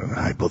next to her.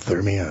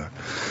 Hypothermia.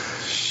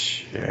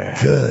 Shit.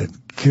 Good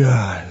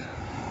God.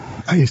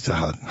 I used to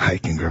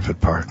hike in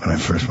Griffith Park when I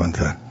first went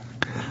to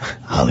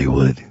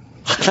Hollywood.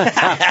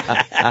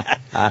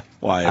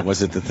 Why?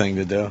 Was it the thing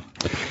to do?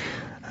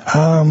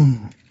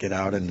 Get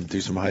out and do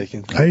some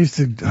hiking? I used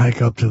to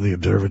hike up to the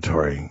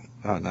observatory.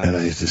 Oh, nice. And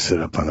I used to sit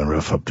up on the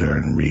roof up there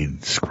and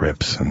read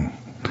scripts and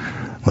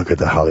look at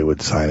the Hollywood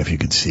sign if you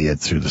could see it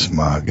through the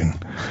smog. And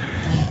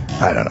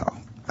I don't know.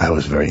 I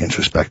was very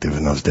introspective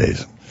in those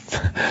days.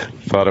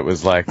 Thought it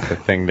was like the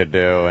thing to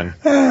do. And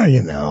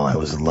I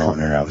was a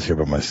loner. I was here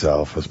by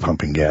myself. I was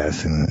pumping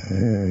gas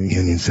in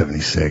Union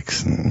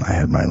 76. And I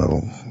had my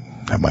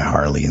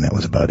Harley, and that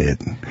was about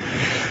it. And,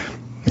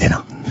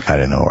 I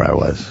didn't know where I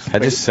was. I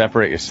just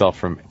separate yourself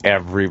from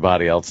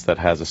everybody else that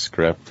has a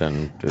script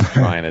and is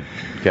trying to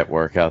get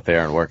work out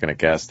there and working at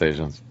gas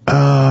stations.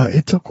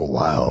 It took a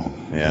while.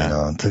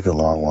 Yeah. It took a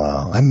long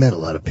while. I met a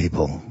lot of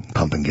people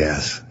pumping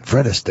gas.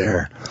 Fred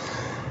Astaire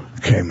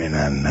came in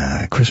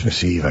on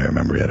Christmas Eve. I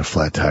remember he had a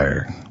flat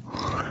tire.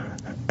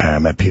 And I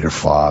met Peter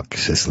Falk,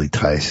 Cicely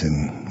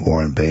Tyson,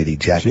 Warren Beatty,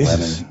 Jack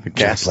Lemmon. The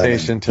gas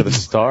station to the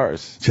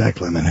stars. Jack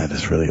Lemmon had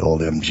this really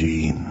old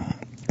MG.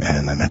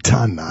 And I met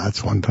Don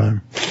Knotts one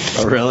time.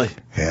 Oh, really?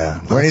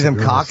 Yeah. Were any of them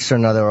cocks or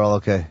no, they were all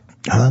okay?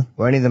 Huh?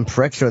 Were any of them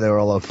pricks or they were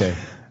all okay?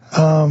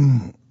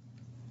 I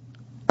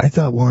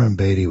thought Warren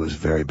Beatty was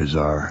very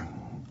bizarre.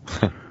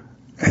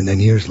 And then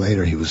years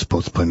later, he was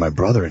supposed to play my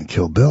brother in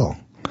Kill Bill.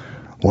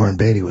 Warren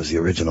Beatty was the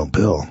original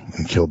Bill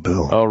in Kill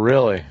Bill. Oh,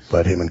 really?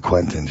 But him and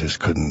Quentin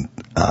just couldn't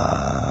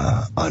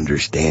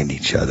understand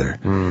each other.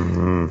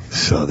 Mm-hmm.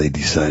 So they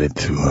decided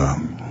to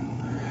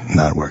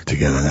not work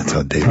together. That's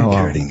how David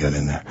Carradine got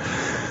in there.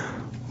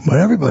 But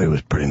everybody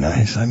was pretty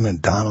nice. I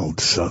met Donald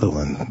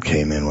Sutherland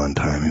came in one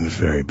time. He was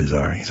very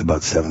bizarre. He's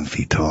about 7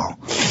 feet tall.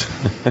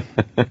 But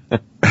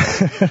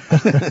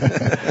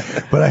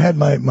I had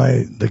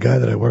the guy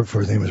that I worked for,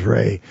 his name was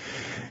Ray,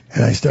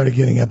 and I started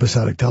getting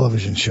episodic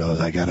television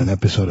shows. I got an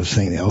episode of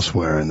St.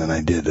 Elsewhere, and then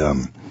I did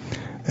an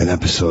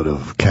episode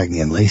of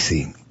Cagney and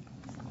Lacey.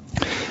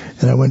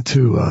 And I went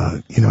to,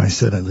 I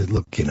said,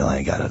 look,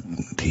 I got a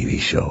TV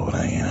show,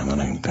 and I'm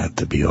going to have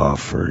to be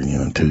off for,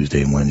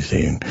 Tuesday and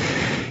Wednesday. And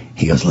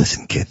he goes,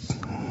 listen, kid,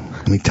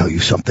 let me tell you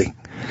something.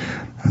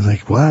 I was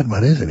like, what?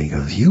 What is it? He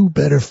goes, you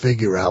better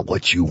figure out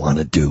what you want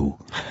to do.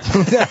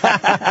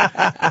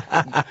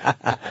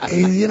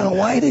 And,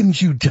 why didn't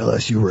you tell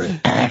us you were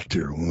an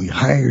actor when we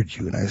hired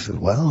you? And I said,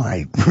 well,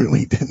 I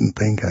really didn't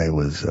think I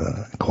was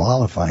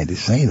qualified to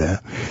say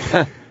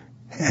that.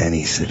 And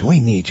he said, we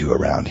need you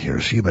around here,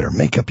 so you better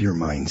make up your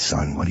mind,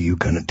 son. What are you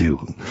going to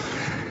do?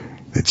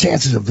 The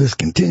chances of this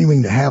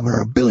continuing to happen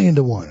are 1,000,000,000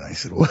 to 1. I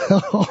said,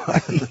 well,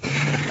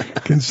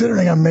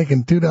 considering I'm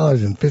making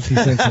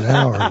 $2.50 an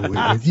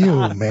hour with you,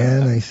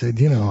 man, I said,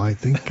 I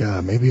think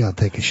maybe I'll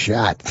take a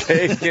shot.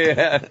 Take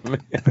it.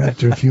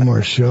 After a few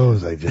more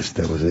shows,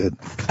 that was it.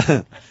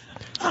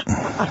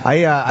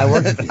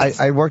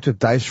 I worked with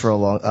Dice for a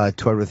long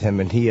toured with him,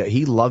 and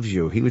he loves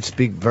you. He would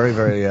speak very,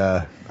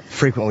 very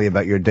frequently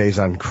about your days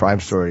on Crime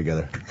Story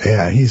together.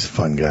 Yeah, he's a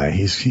fun guy.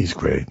 He's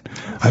great.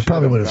 I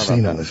probably would have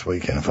seen him this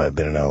weekend if I had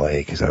been in L.A.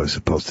 because I was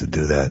supposed to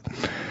do that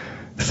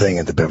thing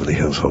at the Beverly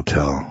Hills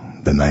Hotel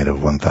the night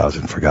of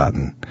 1,000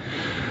 Forgotten.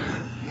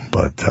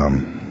 But I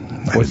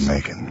didn't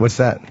make it. What's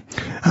that?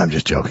 I'm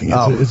just joking.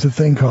 It's a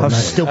thing called. How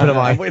stupid am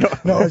I?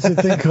 No, it's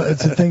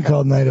a thing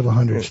called Night of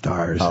 100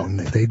 Stars, and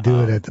they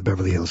do it at the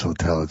Beverly Hills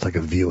Hotel. It's like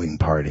a viewing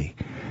party,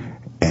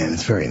 and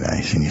it's very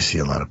nice. And you see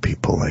a lot of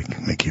people like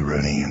Mickey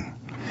Rooney and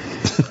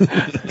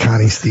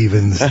Connie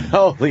Stevens.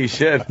 Holy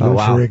shit. Lou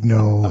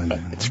Ferrigno.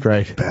 And it's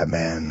great.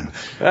 Batman.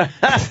 And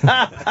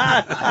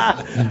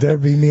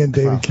there'd be me and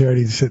David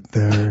Carradine sitting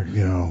there,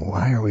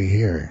 why are we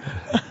here?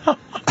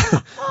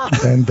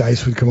 Then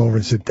Dice would come over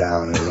and sit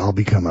down, and it would all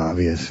become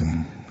obvious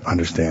and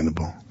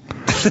understandable.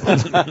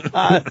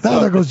 Now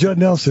there goes Judd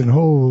Nelson.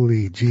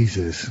 Holy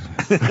Jesus.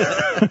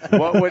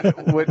 What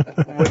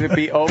would it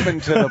be open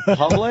to the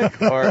public,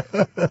 or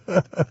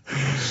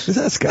is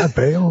that Scott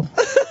Bale?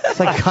 It's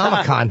like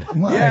Comic-Con.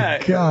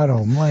 My God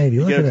almighty,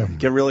 look at him.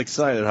 Get real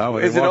excited, huh?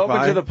 Is it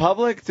open to the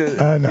public? Do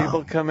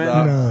people come in?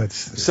 No,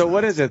 so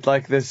what is it,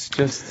 like this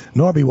just...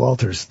 Norby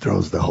Walters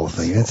throws the whole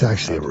thing. It's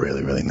actually a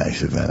really, really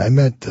nice event. I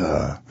met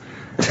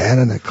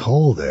Anna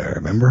Nicole there.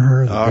 Remember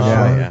her?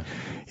 Yeah.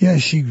 Yeah,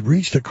 she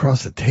reached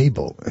across the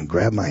table and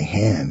grabbed my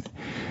hand,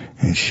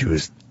 and she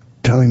was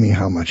telling me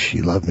how much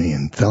she loved me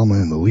and Thelma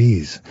and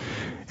Louise,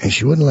 and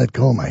she wouldn't let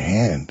go of my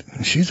hand.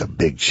 And she's a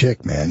big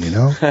chick, man,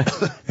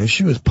 and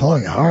she was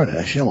pulling hard,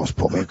 and she almost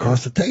pulled me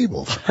across the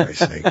table, for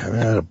Christ's sake. I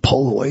had to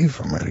pull away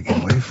from her to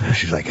get away from her.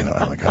 She's like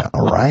a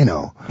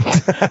rhino.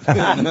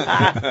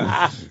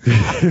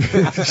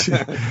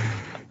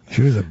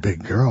 She was a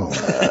big girl.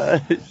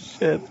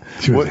 Shit.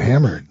 She was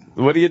hammered.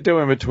 What do you do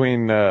in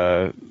between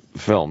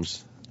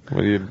films?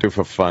 What do you do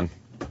for fun?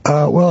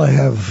 Well, I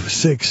have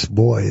 6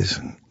 boys.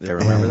 Yeah,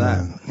 remember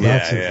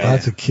that?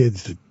 Lots of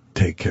kids to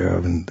take care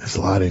of, and there's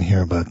a lot in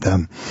here about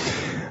them.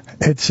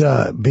 It's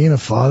being a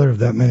father of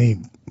that many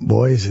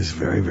boys is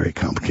very, very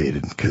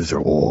complicated because they're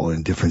all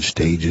in different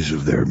stages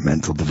of their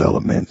mental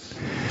development.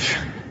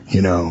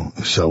 You know,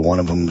 so one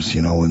of them's,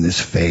 you know, in this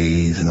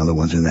phase, another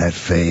one's in that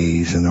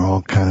phase, and they're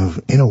all kind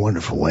of, in a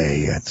wonderful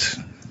way.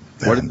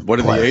 What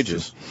are the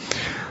ages?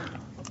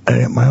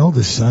 My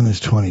oldest son is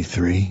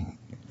 23.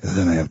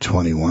 Then I have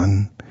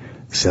 21,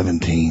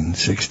 17,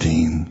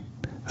 16,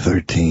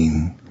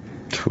 13,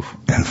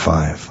 and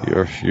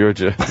 5. You're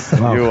just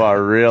you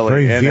are really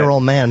very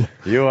virile man.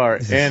 You are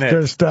in it.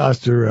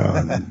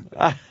 Testosterone.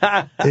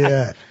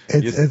 Yeah,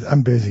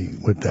 I'm busy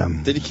with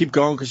them. Did you keep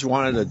going because you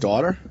wanted a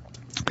daughter?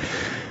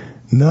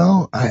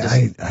 No,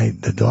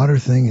 the daughter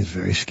thing is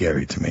very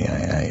scary to me.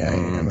 I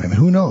mean,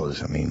 who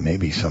knows? I mean,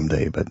 maybe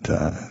someday, but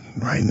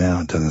right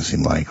now it doesn't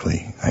seem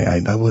likely.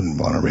 I wouldn't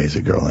want to raise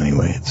a girl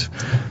anyway. It'd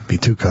be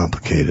too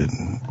complicated.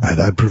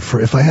 I'd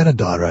prefer, if I had a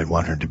daughter, I'd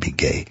want her to be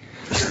gay.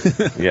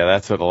 Yeah,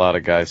 that's what a lot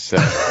of guys say.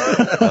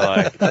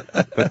 Like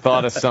the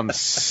thought of some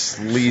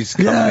sleaze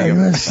coming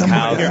house.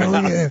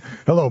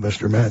 Hello,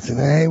 Mr. Madsen.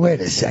 Hey, wait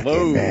a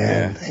second,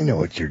 man. Yeah. I know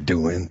what you're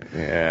doing.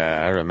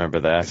 Yeah, I remember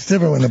that. It's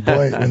different when the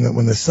boys,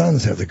 when the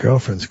sons have the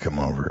girlfriends come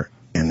over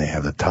and they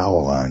have the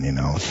towel on, you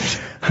know.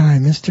 Hi,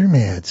 Mr.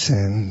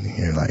 Madsen.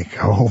 You're like,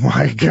 oh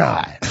my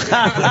God.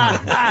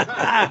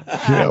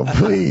 You know,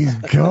 please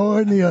go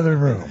in the other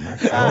room.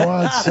 Go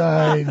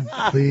outside.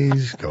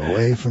 Please go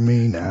away from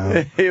me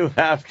now. You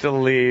have to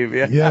leave.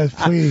 Yeah. Yes,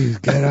 please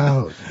get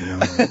out. You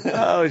know.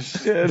 Oh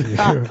shit.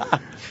 You're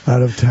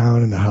out of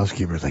town, and the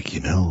housekeeper's like, you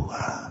know,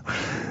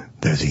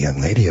 there's a young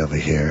lady over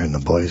here, and the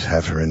boys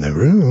have her in the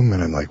room,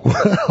 and I'm like,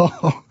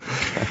 well,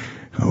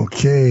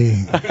 okay.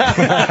 You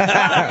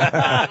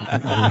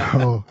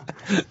know,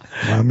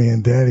 Mommy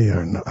and Daddy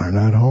are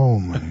not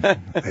home, and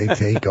they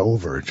take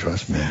over.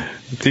 Trust me.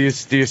 Do you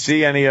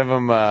see any of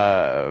them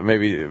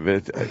maybe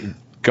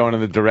going in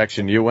the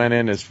direction you went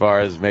in, as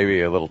far as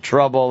maybe a little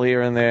trouble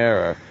here and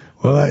there? Or?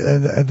 Well,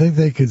 I think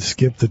they could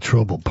skip the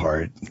trouble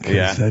part,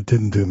 because that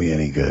didn't do me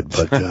any good.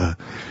 But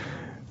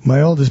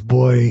my oldest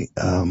boy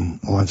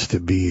wants to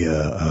be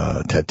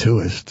a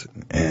tattooist,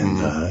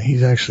 and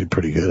he's actually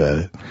pretty good at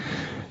it.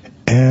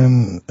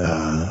 And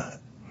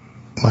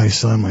my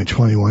son, my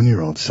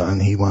 21-year-old son,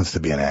 he wants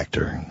to be an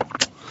actor,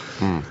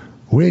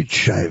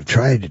 which I've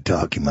tried to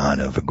talk him out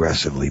of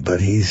aggressively, but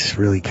he's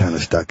really kind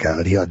of stuck on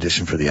it. He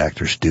auditioned for the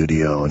Actors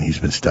Studio, and he's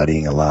been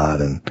studying a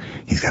lot, and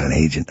he's got an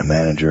agent, a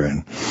manager,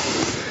 and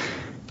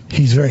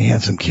he's a very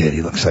handsome kid.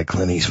 He looks like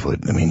Clint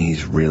Eastwood. I mean,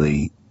 he's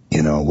really,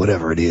 you know,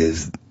 whatever it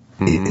is,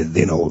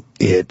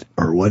 it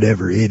or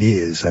whatever it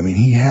is. I mean,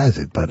 he has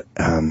it, but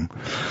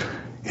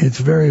it's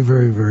very,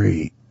 very,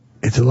 very...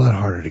 It's a lot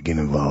harder to get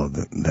involved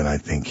than I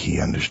think he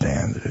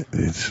understands.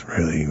 It's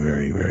really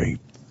very, very...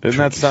 Isn't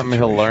that something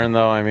he'll learn,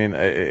 though? I mean,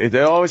 it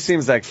always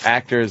seems like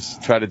actors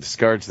try to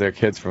discourage their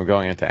kids from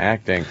going into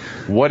acting.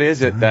 What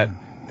is it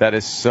that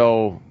is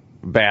so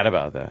bad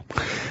about that?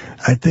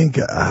 I think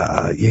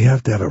you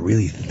have to have a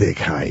really thick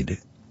hide.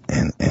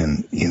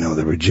 And you know,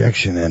 the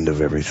rejection end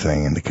of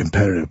everything and the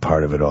competitive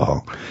part of it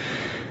all.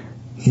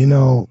 You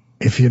know,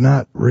 if you're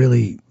not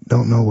really...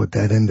 don't know what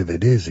that end of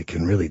it is, it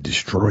can really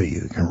destroy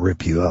you. It can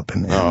rip you up.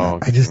 And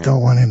I just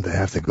don't want him to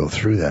have to go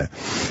through that.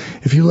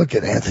 If you look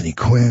at Anthony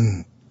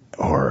Quinn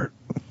or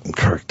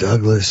Kirk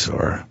Douglas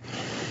or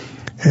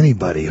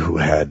anybody who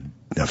had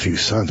a few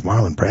sons,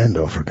 Marlon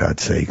Brando, for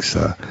God's sakes,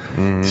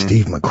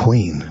 Steve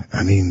McQueen,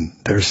 I mean,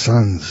 their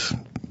sons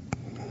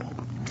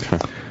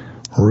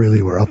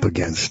really were up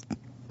against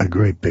a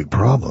great big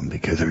problem,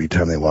 because every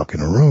time they walk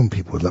in a room,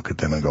 people would look at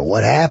them and go,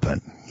 what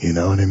happened? You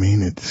know what I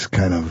mean? It's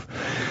kind of...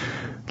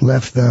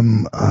 left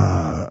them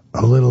a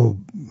little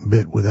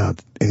bit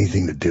without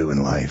anything to do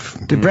in life.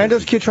 Did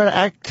Brando's kid try to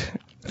act?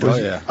 Oh,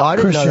 yeah. Oh, I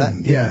didn't know that.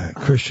 Yeah,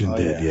 Christian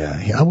did,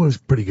 yeah. I was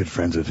pretty good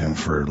friends with him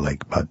for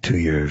like about 2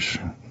 years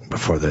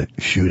before the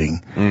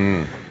shooting.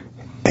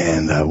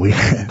 And we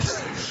had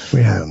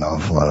an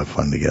awful lot of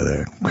fun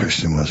together.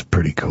 Christian was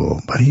pretty cool,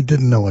 but he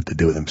didn't know what to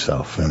do with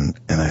himself, and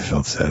I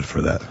felt sad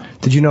for that.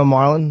 Did you know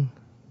Marlon?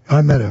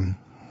 I met him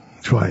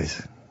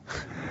twice.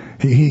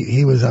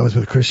 I was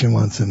with Christian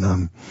once, and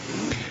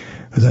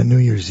it was on New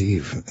Year's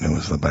Eve, and it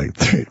was about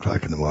 3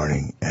 o'clock in the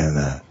morning, and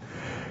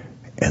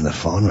the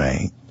phone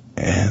rang,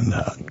 and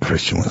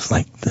Christian was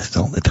like this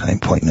all the time,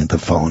 pointing at the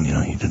phone. You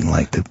know, he didn't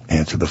like to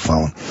answer the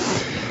phone.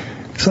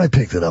 So I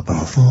picked it up, and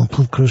I was like, oh,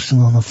 put Christian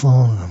on the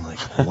phone. And I'm like,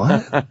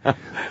 what?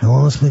 I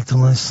want to speak to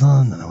my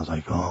son. And I was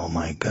like, oh,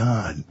 my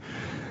God.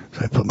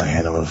 So I put my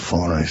hand over the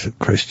phone, and I said,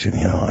 Christian,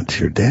 you know, it's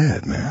your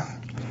dad, man.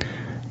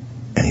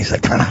 And he's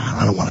like,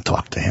 I don't want to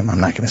talk to him.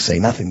 I'm not going to say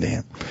nothing to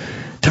him.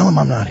 Tell him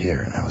I'm not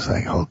here. And I was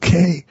like,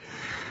 okay.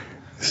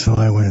 So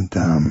I went,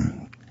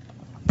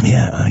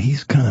 Yeah,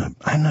 he's kind of,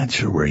 I'm not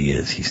sure where he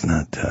is. He's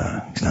not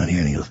here.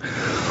 And he goes,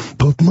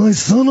 put my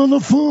son on the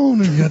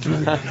phone.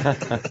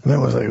 And I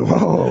was like,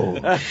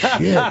 whoa,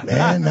 shit,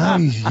 man. Now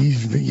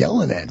he's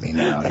yelling at me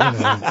now. You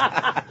know?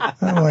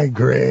 I'm like,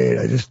 great.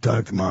 I just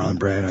talked to Marlon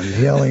Brando. He's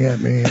yelling at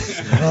me.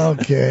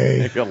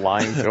 Okay. You're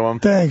lying to him.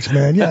 Thanks,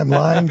 man. Yeah, I'm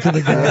lying to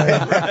the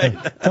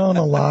guy. Telling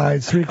a lie.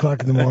 It's 3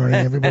 o'clock in the morning.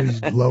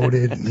 Everybody's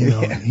loaded. You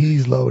know,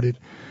 he's loaded.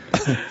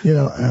 You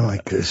know, and I'm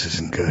like, this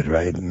isn't good,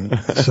 right? And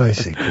so I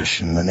say,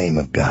 Christian, in the name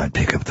of God,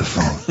 pick up the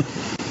phone.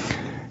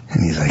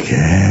 And he's like,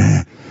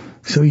 yeah.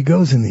 So he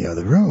goes in the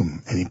other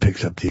room, and he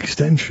picks up the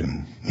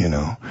extension, you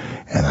know.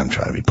 And I'm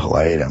trying to be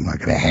polite. I'm not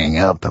going to hang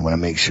up. I want to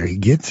make sure he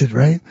gets it,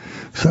 right?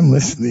 So I'm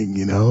listening,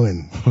 you know,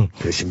 and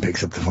Christian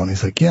picks up the phone.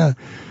 He's like, yeah.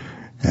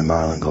 And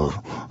Marlon goes,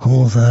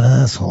 who was that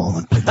asshole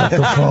that picked up the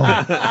phone?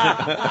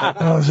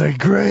 And I was like,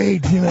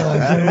 great. You know, I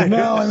said,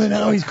 no, I mean,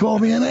 now he's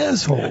called me an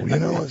asshole. You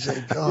know, I was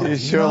like, oh, you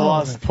sure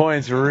lost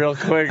points real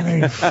quick. I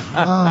mean,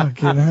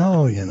 fucking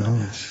hell, you know,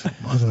 it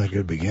wasn't a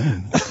good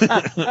beginning.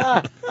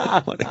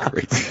 What a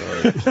great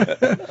story.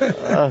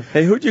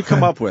 Hey, who'd you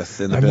come up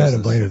with in the business? I met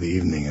him later the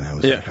evening, and I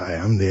was like, hi,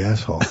 I'm the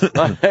asshole.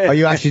 Oh,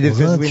 you actually did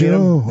business with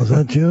him? Was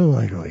that you?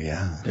 I go,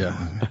 yeah. Yeah.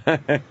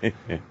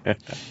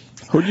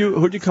 Who'd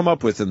you come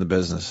up with in the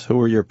business? Who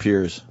were your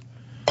peers?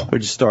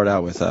 Who'd you start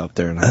out with out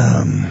there?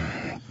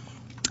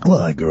 Well,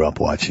 I grew up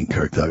watching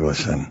Kirk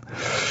Douglas and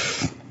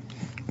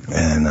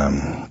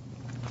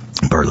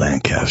Burt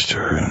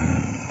Lancaster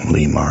and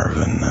Lee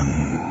Marvin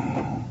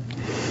and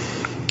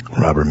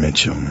Robert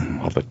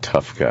Mitchum. All the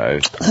tough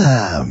guys.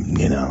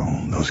 You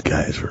know, those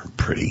guys were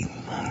pretty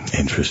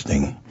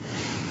interesting.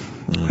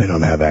 They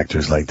don't have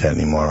actors like that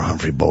anymore.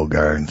 Humphrey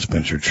Bogart and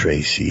Spencer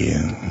Tracy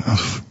and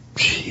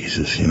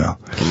Jesus, you know,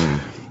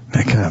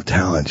 that kind of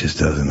talent just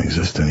doesn't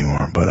exist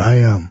anymore. But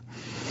I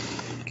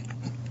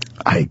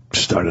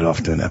started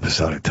off doing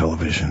episodic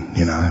television.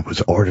 You know, I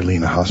was orderly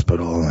in a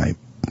hospital, and I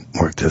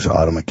worked as an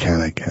auto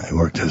mechanic. I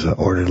worked as an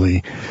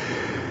orderly.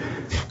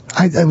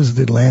 I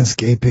did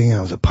landscaping.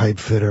 I was a pipe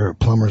fitter, a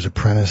plumber's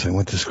apprentice. I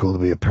went to school to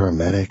be a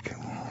paramedic.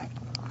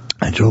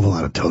 I drove a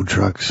lot of tow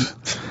trucks.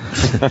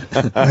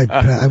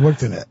 I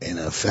worked in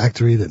a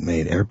factory that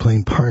made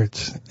airplane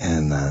parts,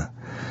 and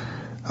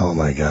oh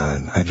my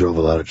God, I drove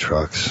a lot of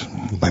trucks.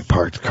 I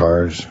parked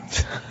cars.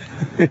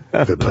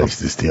 Good place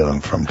to steal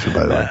them from, too,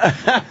 by the way.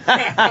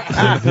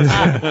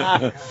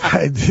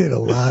 I did a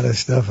lot of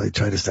stuff. I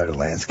tried to start a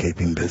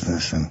landscaping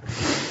business and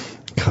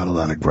cut a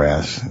lot of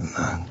grass.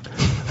 And,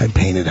 I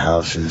painted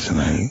houses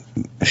and I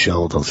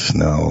shoveled the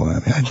snow. I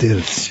mean, I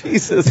did.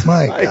 Jesus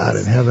my Christ. God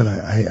in heaven,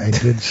 I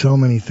did so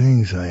many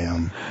things.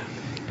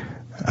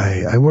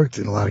 I worked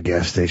in a lot of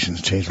gas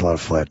stations, changed a lot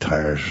of flat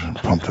tires,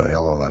 pumped a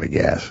hell of a lot of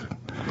gas.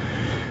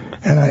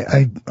 And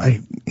I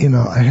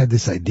had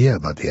this idea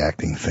about the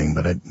acting thing,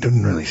 but it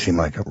didn't really seem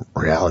like a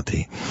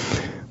reality.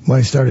 When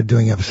I started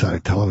doing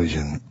episodic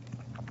television,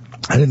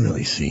 I didn't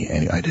really see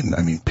any.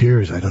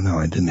 Peers, I don't know.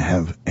 I didn't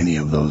have any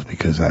of those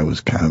because I was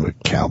kind of a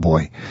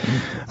cowboy.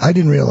 I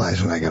didn't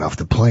realize when I got off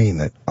the plane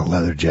that a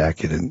leather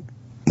jacket and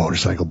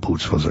motorcycle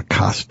boots was a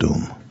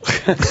costume.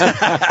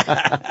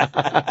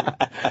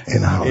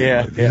 In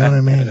Hollywood, you know what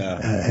I mean?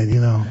 And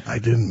you know, I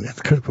didn't. It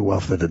could have well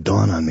for the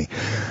dawn on me.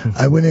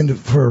 I went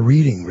for a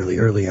reading really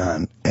early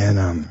on,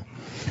 and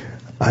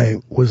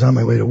I was on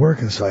my way to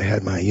work, and so I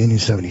had my Union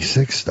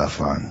 76 stuff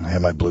on. I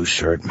had my blue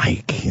shirt,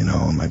 Mike, you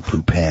know, and my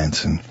blue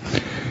pants, and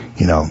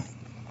you know.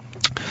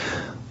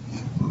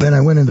 Then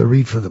I went in to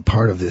read for the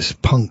part of this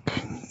punk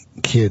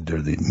kid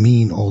or the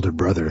mean older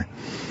brother,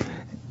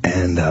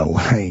 and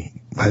by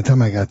the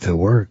time I got to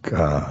work,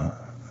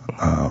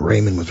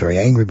 Raymond was very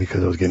angry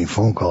because I was getting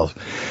phone calls.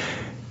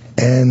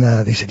 And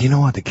they said, you know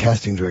what, the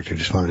casting director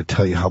just wanted to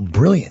tell you how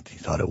brilliant he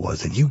thought it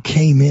was that you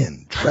came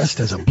in dressed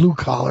as a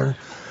blue-collar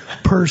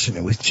person.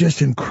 It was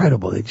just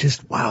incredible. It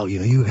just, wow, you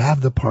know, you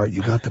have the part,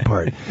 you got the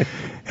part.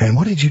 And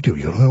what did you do?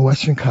 You go to a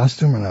Western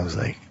costume? And I was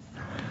like,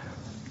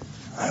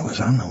 I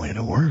was on the way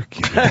to work.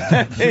 You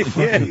know, this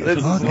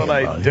is what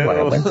I do.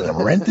 I went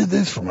and rented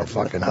this from a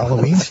fucking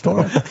Halloween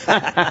store.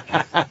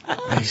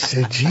 I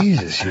said,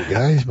 Jesus, you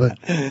guys. But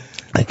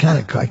I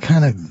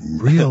kind of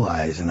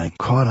realized, and I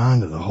caught on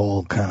to the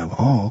whole kind of,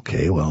 oh,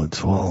 okay, well,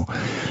 it's all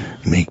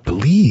make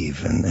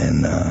believe, and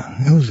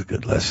it was a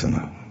good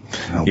lesson.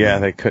 Yeah,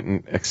 they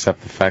couldn't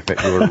accept the fact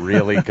that you were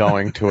really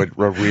going to a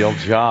real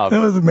job. I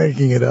was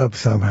making it up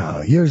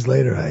somehow. Years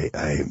later,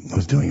 I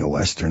was doing a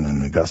Western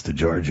in Augusta,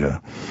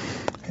 Georgia,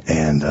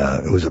 and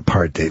it was a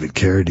part David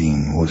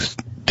Carradine was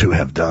to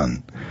have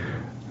done,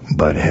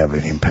 but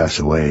having him pass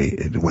away,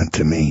 it went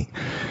to me.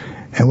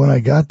 And when I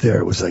got there,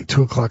 it was like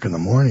 2 o'clock in the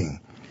morning,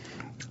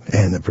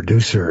 and the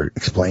producer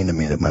explained to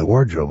me that my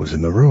wardrobe was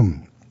in the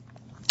room.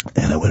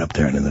 And I went up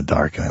there, and in the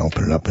dark, and I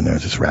opened it up, and there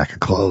was this rack of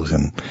clothes,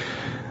 and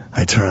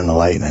I turned on the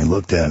light, and I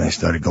looked at it, and I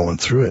started going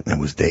through it, and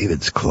it was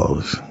David's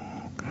clothes.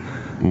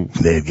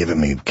 They had given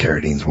me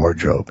Carradine's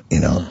wardrobe, you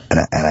know, and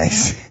I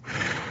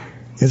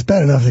it's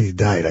bad enough that he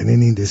died. I didn't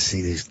need to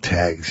see these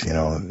tags, you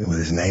know, with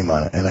his name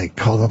on it. And I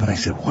called up, and I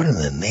said, what in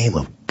the name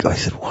of God? I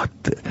said, what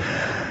the?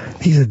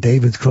 these are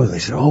David's clothes. They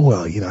said, oh,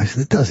 well, I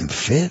said, it doesn't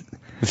fit.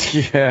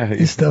 Yeah.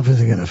 This stuff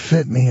isn't going to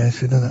fit me. I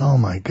said, oh,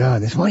 my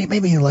God. They said, well,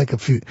 maybe you like a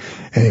few.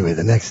 Anyway,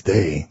 the next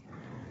day,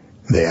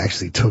 they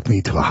actually took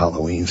me to a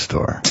Halloween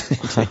store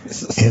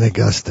in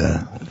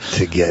Augusta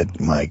to get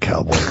my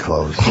cowboy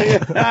clothes.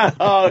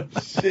 Oh,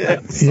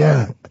 shit.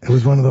 Yeah, it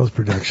was one of those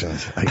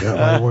productions. I got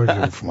my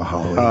wardrobe from a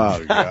Halloween.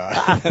 Oh,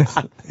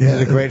 God. Yeah,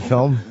 it's a great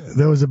film.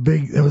 There was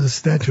a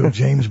statue of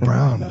James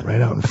Brown right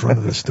out in front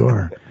of the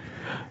store.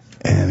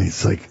 And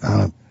it's like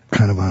kind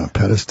of on a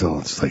pedestal.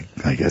 It's like,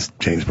 I guess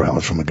James Brown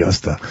was from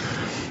Augusta.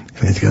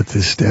 And it's got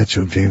this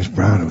statue of James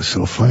Brown. It was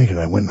so funny because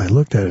I went and I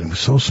looked at it. It was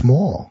so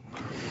small.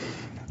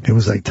 It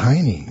was like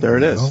tiny. There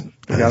it is.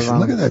 And I said,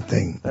 look at that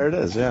thing. There it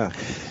is, yeah.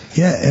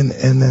 Yeah, and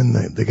then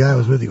the guy I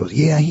was with, he goes,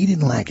 yeah, he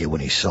didn't like it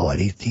when he saw it.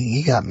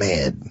 He got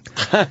mad.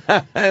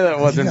 That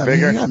wasn't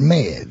bigger. He got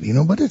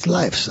mad, but it's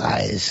life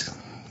size.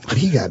 But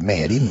he got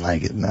mad. He didn't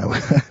like it. No.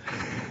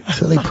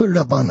 So they put it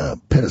up on a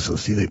pedestal.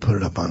 See, they put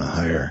it up on a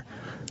higher.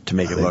 To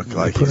make it look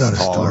like put he's it on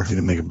taller. a shelf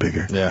to make it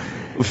bigger. Yeah.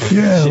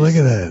 Yeah, look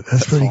at that.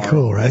 That's pretty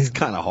cool, right? That's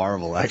kind of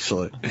horrible,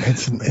 actually.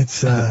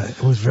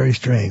 It was very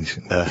strange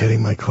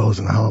getting my clothes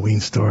in the Halloween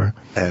store.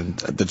 And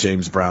the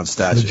James Brown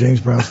statue. The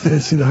James Brown statue.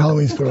 See, the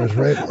Halloween store is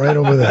right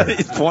over there.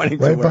 He's pointing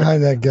right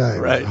behind that guy.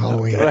 Right.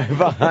 Halloween. Right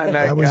behind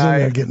that guy. I was in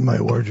there getting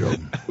my wardrobe.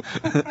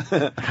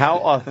 How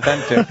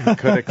authentic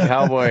could a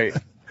cowboy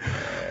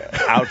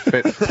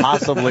outfit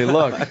possibly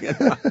look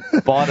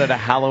bought at a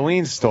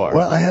Halloween store?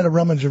 Well, I had to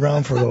rummage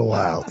around for a little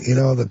while.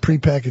 The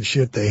prepackaged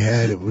shit they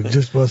had, it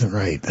just wasn't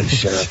right. The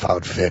sheriff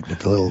outfit with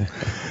the little...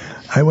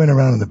 I went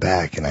around in the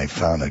back and I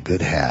found a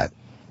good hat,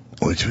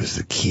 which was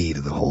the key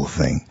to the whole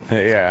thing.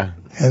 Yeah.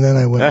 And then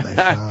I went and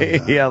I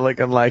found... yeah,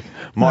 looking like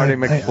Marty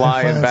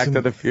McFly in Back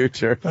to the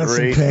Future 3.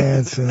 Some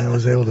pants, and I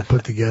was able to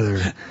put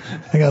together...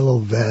 I got a little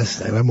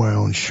vest. I had my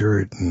own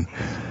shirt, and...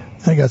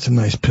 I got some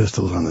nice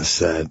pistols on the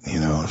set, so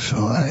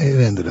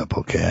it ended up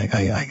okay.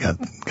 I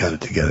got it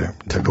together.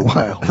 It took a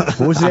while. What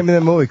was the name of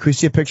the movie? Could we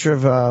see a picture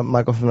of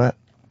Michael from that?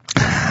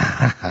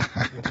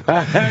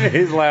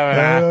 He's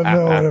laughing. I don't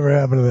know whatever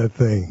happened to that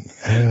thing.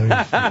 I don't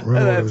even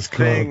remember what it was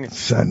called.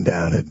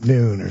 Sundown at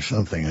Noon or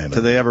something. Did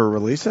they ever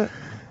release it?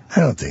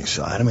 I don't think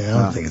so. I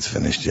don't think it's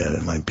finished yet.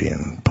 It might be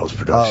in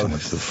post-production.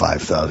 It's the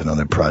 5,000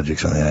 other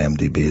projects on the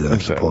IMDb that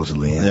I'm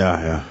supposedly in.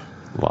 Yeah.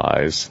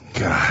 Lies.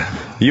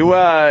 God. You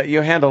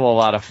handle a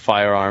lot of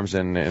firearms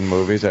in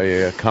movies. Are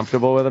you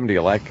comfortable with them? Do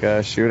you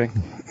like shooting?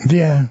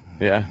 Yeah.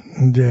 Yeah?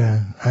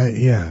 Yeah.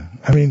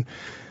 I mean,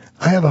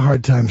 I have a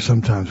hard time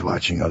sometimes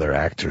watching other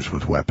actors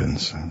with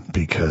weapons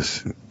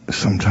because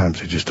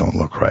sometimes they just don't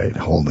look right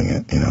holding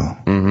it,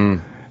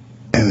 Mm-hmm.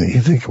 And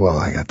you think, well,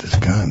 I got this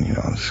gun,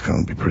 it's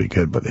going to be pretty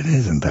good, but it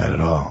isn't that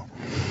at all.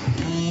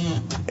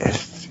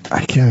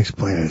 I can't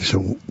explain it.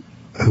 So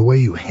the way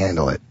you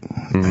handle it,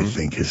 I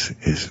think,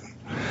 is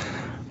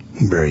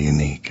very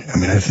unique. I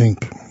mean, I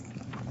think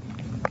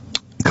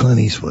Clint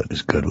Eastwood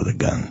is good with a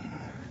gun,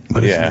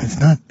 but it's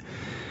not.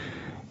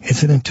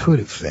 It's an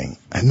intuitive thing,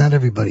 and not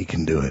everybody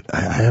can do it.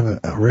 I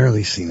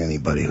rarely seen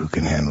anybody who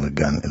can handle a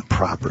gun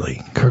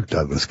properly. Kirk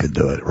Douglas could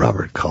do it.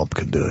 Robert Culp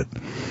could do it.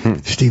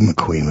 Steve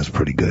McQueen was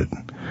pretty good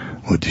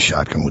with the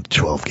shotgun with the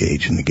 12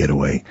 gauge and the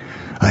getaway.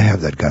 I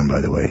have that gun,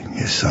 by the way.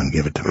 His son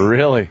gave it to me.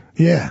 Really?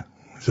 Yeah,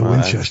 it's a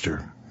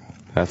Winchester.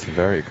 That's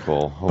very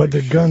cool. Holy but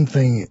the gun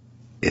thing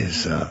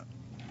is, I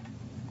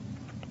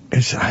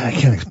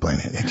can't explain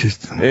it. It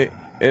just...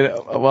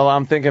 Well,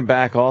 I'm thinking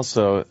back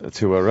also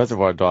to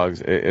Reservoir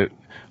Dogs. It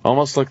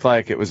almost looked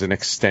like it was an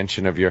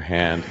extension of your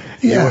hand.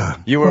 Yeah.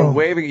 You were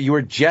waving, you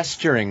were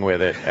gesturing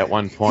with it at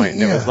one point,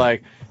 and it was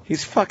like,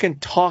 he's fucking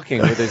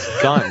talking with his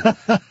gun.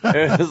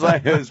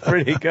 It was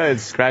pretty good.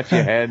 Scratch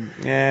your head.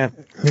 Yeah.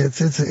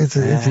 It's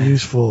a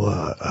useful,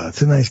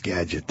 it's a nice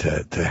gadget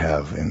to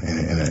have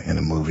in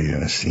a movie or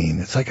in a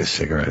scene. It's like a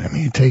cigarette. I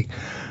mean, you take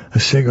a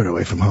cigarette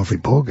away from Humphrey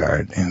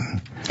Bogart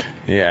and,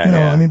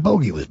 I mean,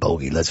 Bogey was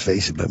Bogey, let's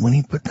face it, but when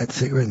he put that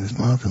cigarette in his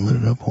mouth and lit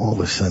it up, all of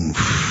a sudden,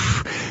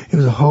 it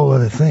was a whole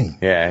other thing.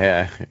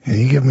 Yeah. And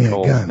you give me a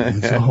gun,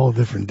 it's a whole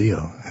different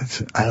deal.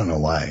 I don't know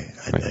why.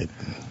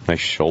 Nice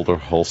shoulder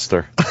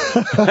holster.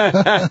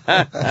 Yeah.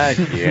 I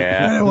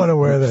didn't want to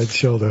wear that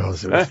shoulder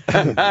holster.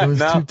 It was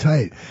too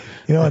tight.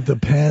 You know what? The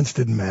pants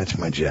didn't match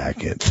my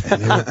jacket.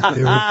 And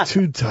they were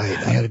too tight.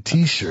 I had a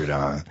T-shirt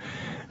on.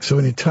 So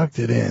when he tucked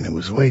it in, it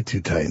was way too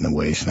tight in the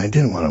waist. And I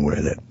didn't want to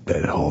wear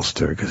that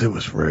holster because it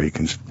was very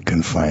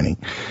confining.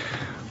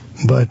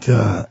 But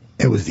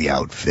it was the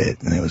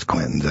outfit, and it was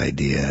Quentin's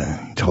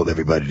idea. He told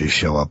everybody to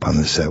show up on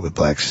the set with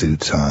black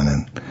suits on,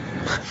 and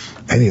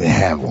I didn't even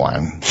have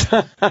one.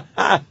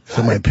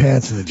 So my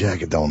pants and the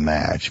jacket don't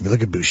match. If you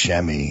look at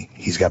Buscemi,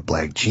 he's got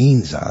black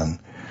jeans on.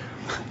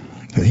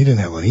 And he didn't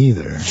have one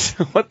either.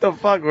 What the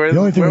fuck? The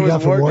only thing we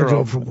got from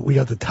wardrobe, we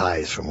got the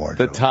ties from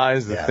wardrobe. The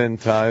ties, the thin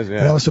ties, yeah.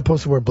 And I was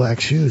supposed to wear black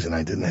shoes, and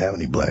I didn't have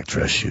any black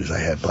dress shoes. I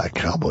had black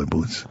cowboy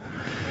boots.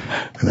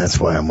 And that's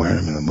why I'm wearing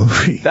them in the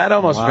movie. That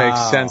almost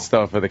makes sense,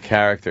 though, for the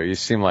character. You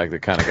seem like the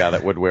kind of guy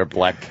that would wear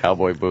black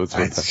cowboy boots.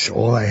 That's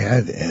all I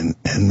had. And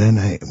then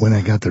when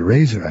I got the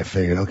razor, I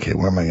figured, okay,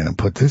 where am I going to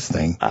put this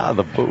thing?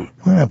 The boot.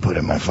 Well, I put it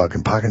in my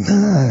fucking pocket.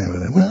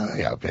 Well,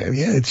 yeah,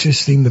 it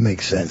just seemed to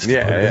make sense to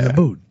put it in the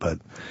boot. But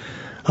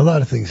a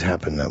lot of things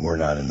happened that were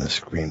not in the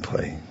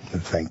screenplay.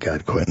 And thank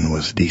God Quentin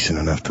was decent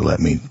enough to let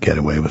me get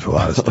away with a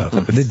lot of stuff.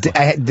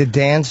 The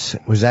dance,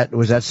 was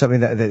that something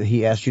that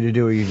he asked you to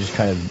do, or you just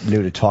kind of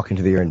knew to talk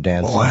into the ear and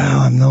dance? Well,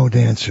 I'm no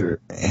dancer,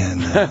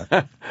 and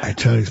I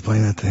tried to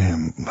explain that to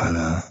him. But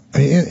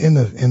in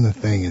the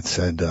thing, it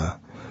said,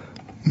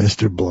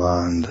 Mr.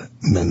 Blonde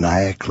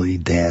maniacally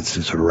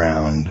dances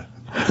around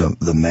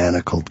the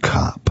manacled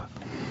cop.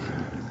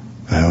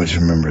 And I always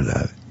remember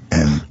that.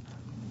 And,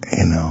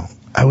 you know,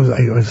 I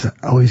was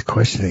always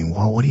questioning,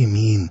 well, what do you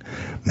mean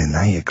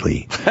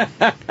maniacally?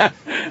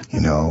 You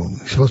know,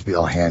 you're supposed to be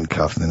all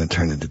handcuffed, and then it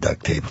turned into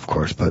duct tape, of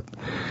course, but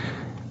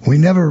we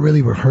never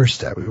really rehearsed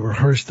that. We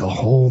rehearsed the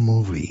whole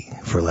movie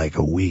for like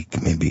a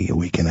week, maybe a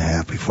week and a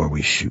half before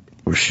we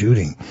were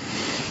shooting.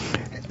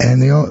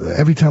 And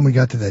every time we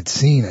got to that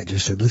scene, I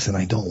just said, listen,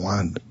 I don't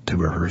want to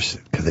rehearse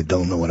it because I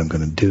don't know what I'm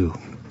going to do.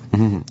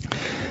 Mm-hmm.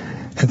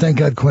 And thank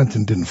God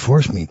Quentin didn't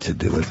force me to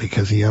do it,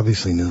 because he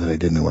obviously knew that I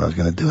didn't know what I was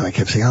going to do. And I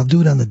kept saying, I'll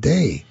do it on the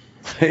day.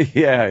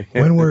 Yeah.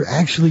 When we're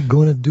actually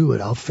going to do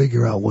it, I'll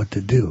figure out what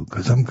to do,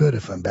 because I'm good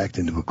if I'm backed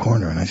into a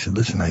corner. And I said,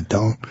 listen, I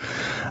don't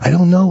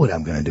know what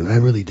I'm going to do. And I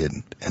really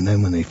didn't. And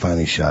then when they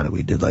finally shot it,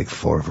 we did like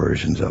 4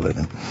 versions of it.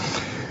 And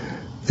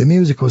the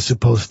music was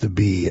supposed to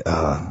be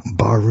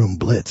Barroom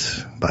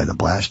Blitz by the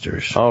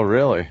Blasters. Oh,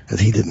 really?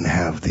 Because he didn't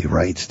have the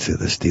rights to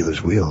the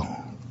Steelers Wheel.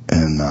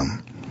 And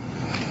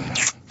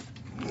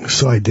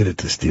so I did it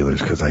to Steelers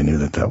because I knew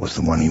that was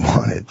the one he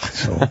wanted.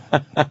 So,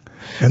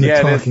 and the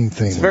talking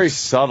thing. It's very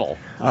subtle.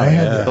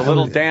 The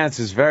little dance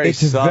is very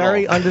subtle. It's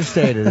very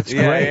understated. It's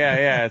great.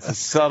 Yeah. It's a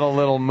subtle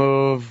little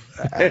move.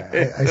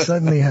 I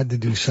suddenly had to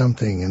do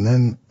something, and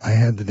then I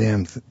had the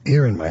damn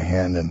ear in my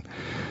hand, and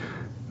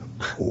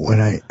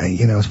when I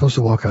was supposed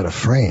to walk out of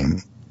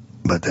frame,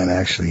 but then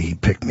actually he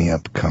picked me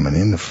up coming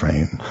in the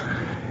frame,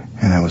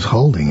 and I was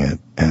holding it,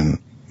 and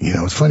you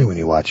know, it's funny when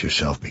you watch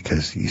yourself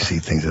because you see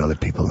things that other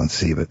people don't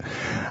see, but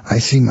I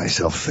see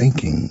myself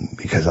thinking,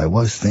 because I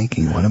was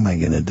thinking, what am I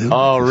going to do?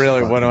 Oh,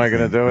 really? What am I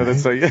going to do with it?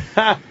 So,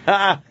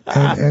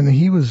 and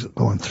he was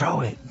going,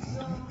 throw it,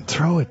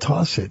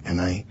 toss it. And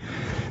I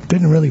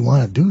didn't really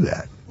want to do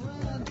that.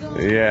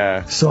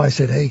 Yeah. So I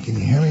said, hey, can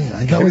you hear me?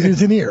 I thought it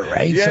was in ear,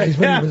 right? Yeah,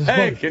 So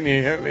hey, can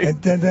you hear me?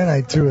 And then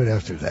I threw it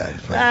after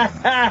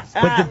that.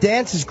 But the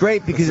dance is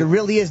great because it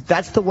really is.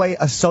 That's the way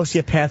a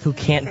sociopath who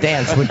can't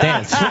dance would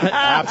dance.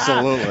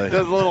 Absolutely.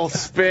 There's a little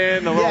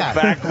spin, a little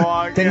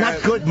backwalk. They're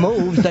not good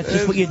moves. That's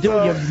just what you do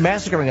when you're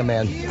massacring a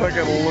man. Like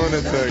a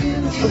lunatic.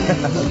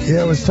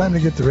 Yeah, it was time to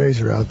get the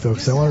razor out, though,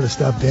 because I wanted to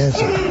stop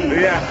dancing.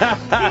 Yeah.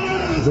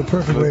 The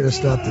perfect way to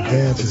stop the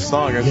dance is... The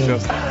song is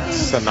just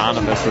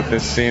synonymous with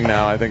this scene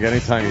now. I think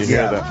anytime you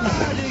hear that.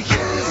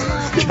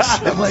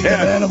 I'm like an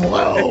animal.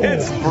 Oh.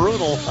 It's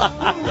brutal.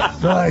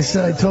 No, I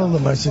told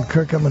him, I said,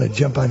 Kirk, I'm going to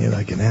jump on you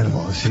like an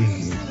animal.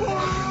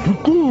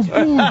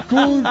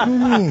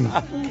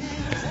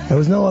 There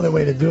was no other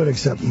way to do it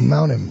except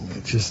mount him.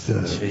 It's just,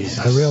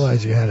 I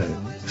realized you had to,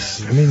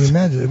 I mean,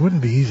 imagine, it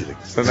wouldn't be easy to.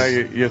 So now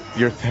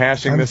you're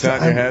hashing this out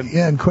in your head?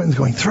 Yeah, and Quentin's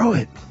going, throw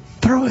it.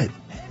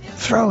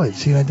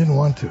 See, and I didn't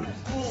want to.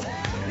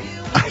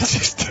 I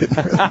just didn't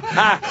really.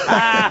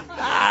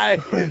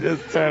 You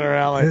just turn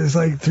around like... It was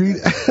like 3...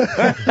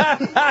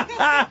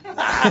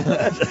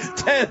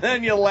 And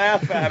then you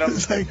laugh at him.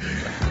 It's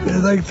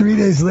like 3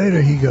 days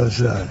later, he goes,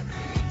 you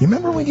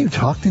remember when you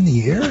talked in the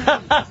ear?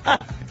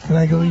 And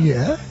I go,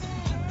 yeah.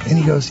 And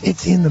he goes,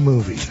 it's in the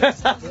movie. And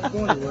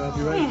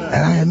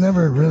I had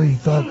never really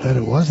thought that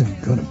it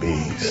wasn't going to be.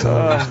 So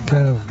it was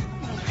kind of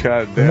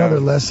another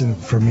lesson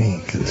for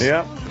me. Cause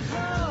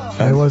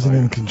I wasn't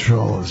in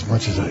control as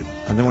much as I...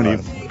 And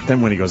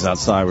then when he goes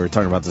outside, we were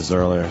talking about this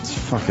earlier, it's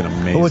fucking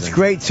amazing. Well, what's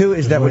great, too,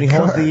 is that when he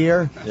holds the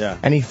ear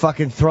and he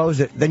fucking throws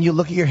it, then you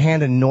look at your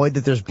hand annoyed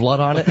that there's blood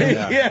on it,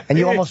 and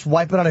you almost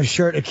wipe it on his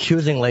shirt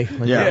accusingly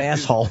like you're an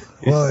asshole.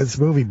 Well, it's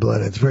movie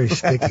blood. It's very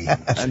sticky.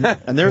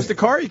 and there's the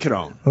car you could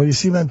own. Well, you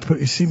see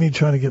me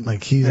trying to get my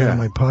keys out of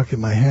my pocket.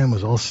 My hand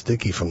was all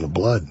sticky from the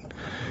blood.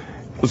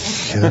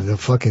 And the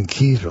fucking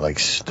keys were like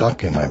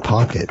stuck in my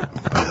pocket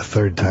by the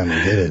third time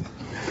I did it.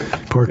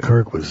 Poor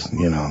Kirk was,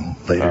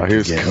 later. He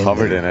was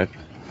covered in it.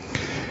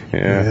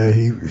 Yeah,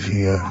 he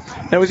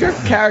Now, was your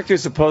character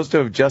supposed to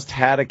have just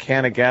had a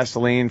can of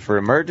gasoline for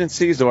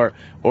emergencies, or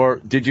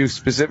did you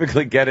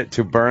specifically get it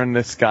to burn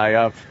this guy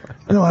up?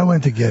 No, I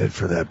went to get it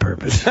for that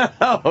purpose.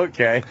 Oh,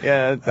 okay.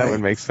 Yeah, that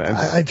would make sense.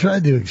 I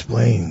tried to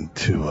explain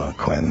to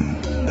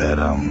Quentin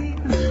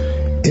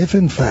that if,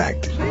 in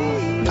fact,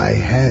 I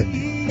had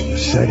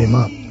set him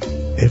up,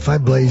 if I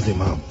blazed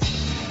him up,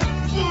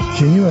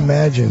 can you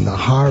imagine the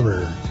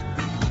horror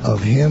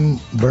of him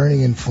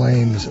burning in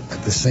flames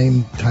at the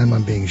same time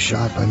I'm being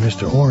shot by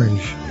Mr.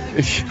 Orange?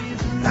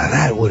 Now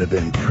that would have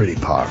been pretty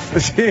powerful.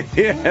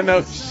 Yeah,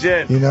 no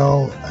shit. You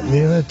know,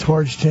 that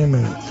torched him,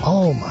 and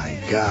oh my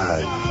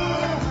God.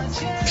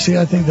 See,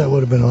 I think that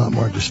would have been a lot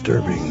more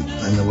disturbing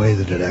than the way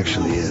that it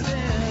actually is.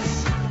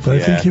 But I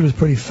think he was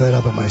pretty fed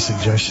up at my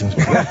suggestions.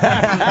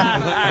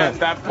 At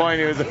that point,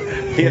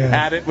 he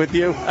had it with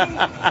you?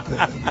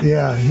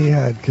 Yeah, he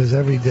had, because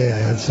every day I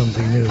had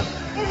something new.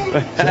 So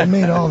I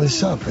made all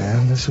this up,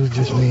 man. This was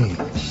just me.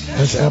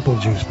 That's apple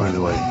juice, by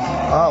the way.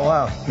 Oh,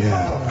 wow.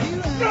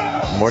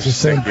 Yeah. More It's the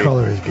same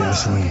color as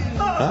gasoline.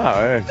 Oh,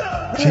 hey.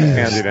 Jesus.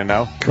 Handy to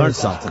know. Learn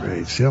something.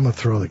 Great. See, I'm going to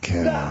throw the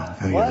can now.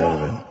 I'm going to get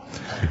rid of it.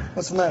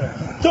 What's the matter?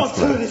 Don't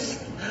do this!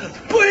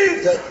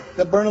 Please!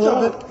 That burn a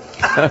little bit?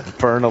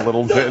 Burn a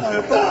little bit.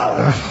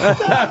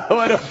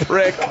 What a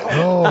prick.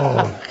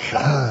 Oh,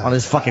 God. On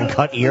his fucking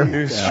cut ear?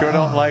 You sure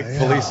don't like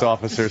police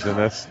officers in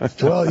this.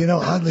 Well, you know,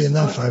 oddly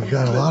enough, I've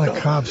got a lot of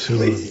cops who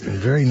are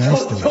very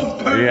nice to me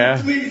Yeah.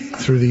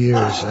 through the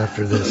years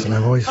after this, and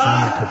I've always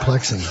found it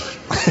perplexing.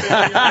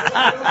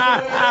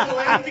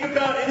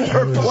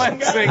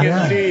 Perplexing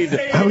indeed.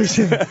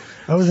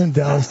 I was in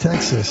Dallas,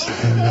 Texas,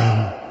 and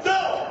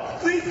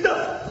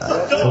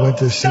I went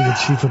to see the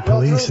chief of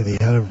police, and he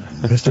had a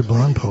Mr.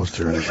 Blonde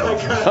poster in his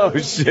office. Oh,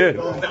 shit.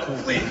 Go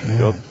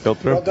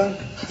through. Well done.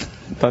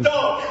 Done. So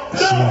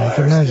I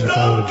can imagine if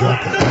I would have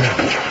dropped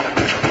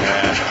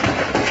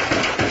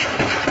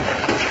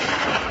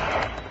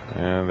it.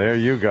 And there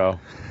you go.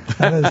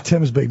 That is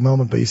Tim's big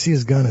moment, but you see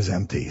his gun is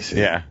empty. See?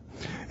 Yeah.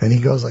 And he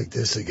goes like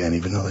this again,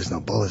 even though there's no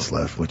bullets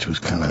left, which was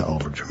kind of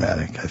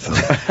overdramatic, I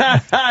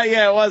thought.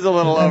 Yeah, it was a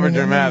little And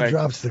then overdramatic. he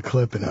drops the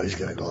clip, and now he's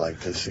going to go like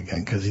this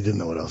again, because he didn't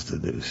know what else to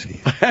do, see.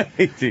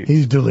 Dude.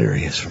 He's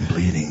delirious from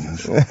bleeding.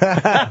 It's so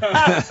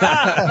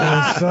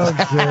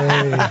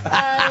great.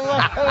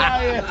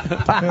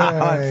 All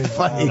right.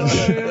 Funny. All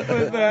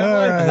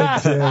right,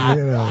 Tim,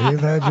 you know, you've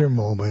had your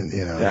moment,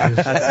 you know.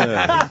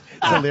 Just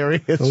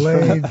Delirious.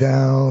 lay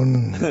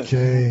down,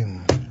 okay.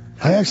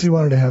 I actually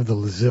wanted to have the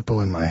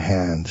Zippo in my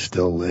hand,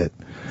 still lit.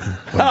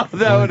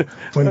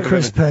 When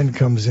Chris Penn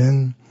comes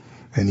in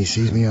and he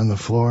sees me on the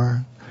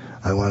floor,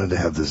 I wanted to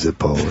have the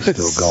Zippo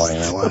still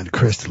going. I wanted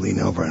Chris to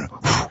lean over and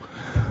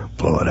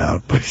blow it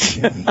out. But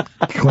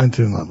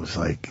Quentin was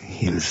like,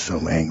 he was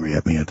so angry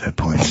at me at that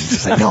point. He's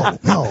just like, no,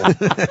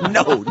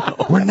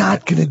 we're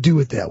not going to do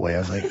it that way. I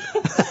was like,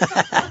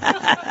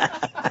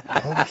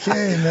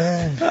 okay,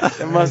 man.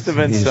 There must have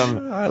been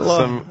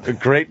some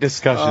great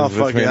discussions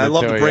between the two. I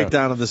love the of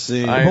breakdown of the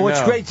scene. I But what's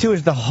know. great, too,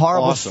 is the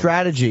horrible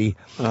strategy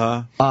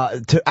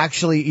to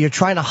actually, you're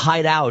trying to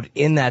hide out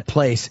in that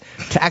place,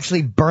 to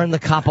actually burn the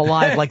cop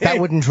alive. Like, that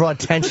wouldn't draw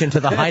attention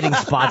to the hiding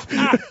spot.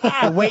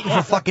 You're waiting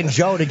for fucking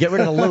Joe to get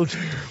rid of the loot.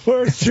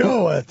 Where's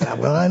Joe at that?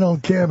 Well, I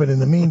don't care, but in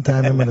the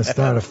meantime, I'm going to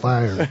start a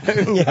fire.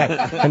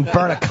 Yeah, and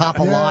burn a cop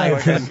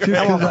alive. Because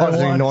I want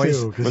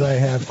to, because I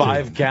have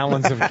 5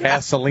 gallons of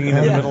gasoline in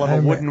the middle of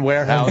a wooden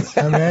warehouse.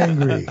 I'm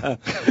angry.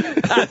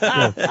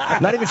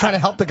 Not even trying to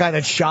help the guy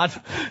that shot.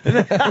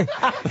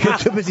 You're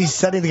too busy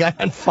setting the guy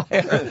on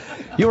fire.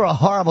 You were a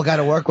horrible guy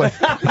to work with.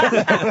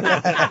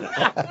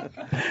 I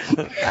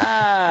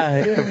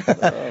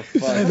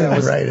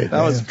didn't write it.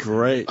 That was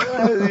great.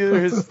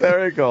 You're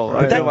hysterical.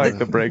 I do like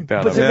the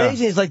breakdown But of it's it.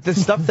 amazing. It's like the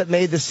stuff that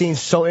made the scene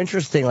so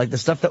interesting. Like the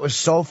stuff that was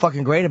so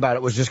fucking great about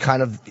it was just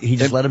kind of, he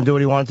just let him do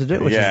what he wanted to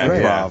do, which is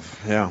great.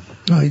 Yeah.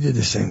 No, he did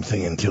the same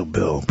thing in Kill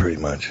Bill,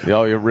 pretty much.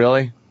 Oh, you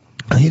really?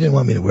 He didn't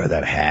want me to wear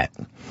that hat.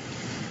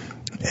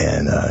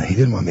 And he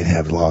didn't want me to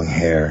have long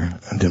hair.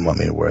 And didn't want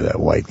me to wear that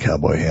white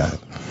cowboy hat.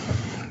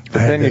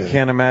 But then you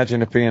can't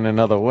imagine it being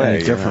another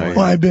way. Differently.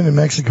 Well, I'd been in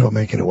Mexico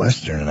making a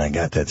Western, and I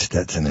got that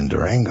Stetson in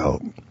Durango,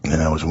 and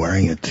I was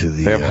wearing it to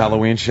the... They have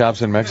Halloween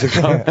shops in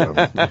Mexico? Yeah,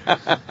 I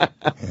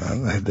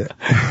had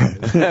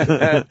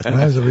that. That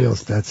was a real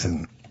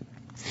Stetson.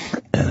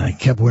 And I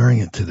kept wearing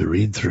it to the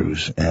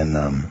read-throughs,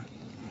 and...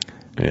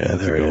 Yeah,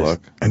 there it is.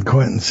 Look. And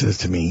Quentin says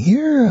to me,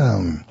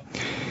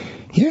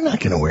 you're not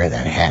going to wear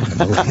that hat in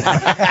the movie.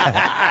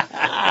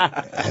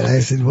 And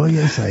I said, well,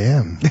 yes, I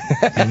am.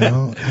 You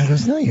know? And he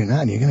goes, no, you're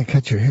not. You're going to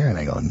cut your hair. And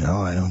I go,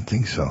 no, I don't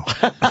think so.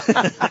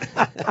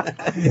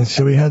 And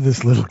so we had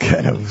this little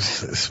kind of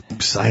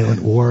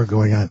silent war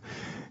going on.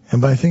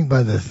 And I think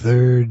by the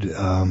third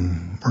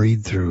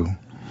read-through,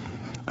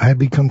 I had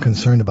become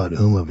concerned about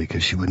Uma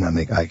because she would not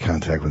make eye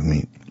contact with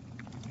me.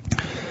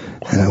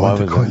 And I went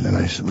to Quentin and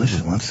I said,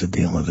 listen, what's the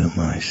deal with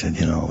Uma? I said,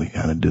 you know, we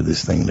got to do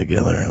this thing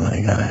together. And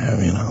I got to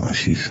have, you know,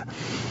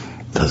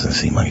 doesn't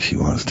seem like she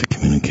wants to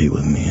communicate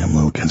with me. I'm a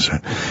little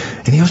concerned.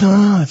 And he goes,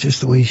 no, it's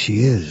just the way she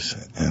is.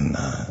 And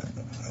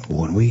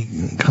when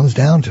it comes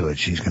down to it,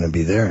 she's going to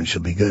be there and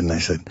she'll be good. And I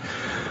said,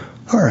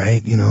 all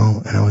right, you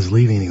know, and I was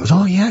leaving. And he goes,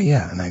 oh,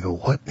 yeah. And I go,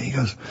 what? And he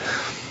goes,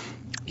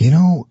 you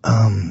know,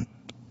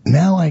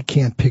 now I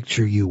can't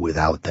picture you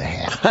without the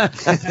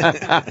hat.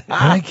 And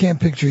I can't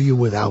picture you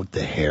without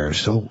the hair,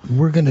 so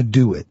we're going to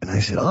do it. And I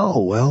said,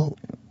 oh, well,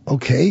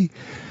 okay.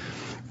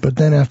 But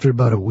then after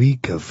about a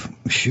week of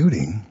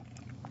shooting,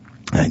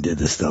 I did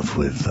the stuff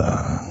with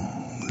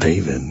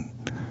David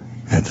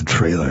at the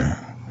trailer.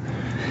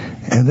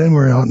 And then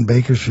we're out in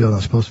Bakersfield.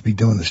 I'm supposed to be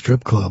doing the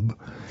strip club.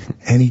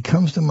 And he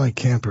comes to my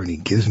camper and he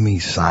gives me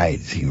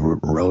sides. He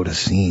wrote a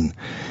scene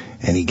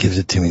and he gives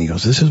it to me and he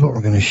goes, this is what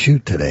we're going to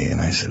shoot today.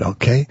 And I said,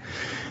 okay.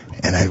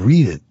 And I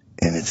read it.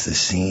 And it's the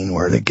scene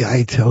where the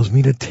guy tells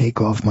me to take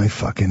off my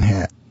fucking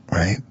hat,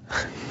 right?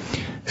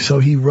 So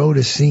he wrote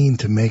a scene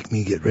to make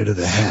me get rid of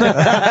the hat.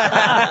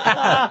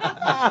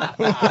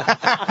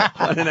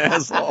 What an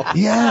asshole.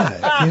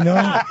 Yeah, you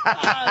know.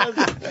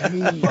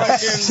 He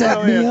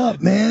set me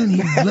up, man.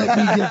 He let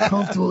me get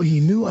comfortable. He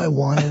knew I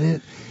wanted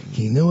it.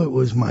 He knew it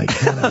was my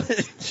kind of,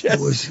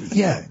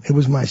 it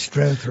was my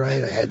strength,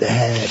 right? I had the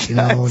hat, you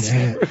know,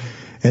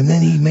 and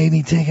then he made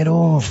me take it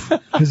off.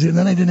 Because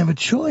then I didn't have a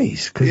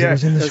choice, because it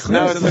was in the script.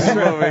 No, it's in the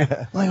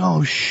script. Like,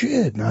 oh,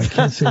 shit. Now I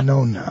can't say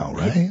no now,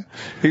 right?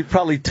 He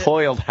probably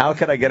toiled. How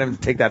could I get him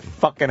to take that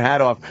fucking hat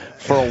off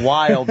for a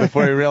while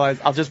before he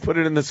realized, I'll just put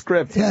it in the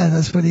script. Yeah,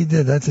 that's what he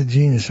did. That's a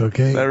genius,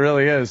 okay? That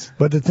really is.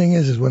 But the thing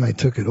is when I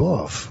took it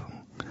off,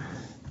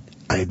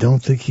 I don't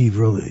think he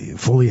really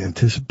fully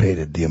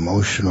anticipated the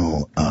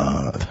emotional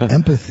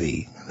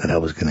empathy that I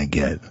was going to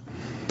get.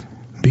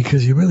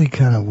 Because you really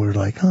kind of were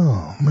like,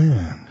 oh,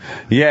 man.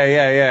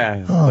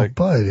 Yeah. Oh, like,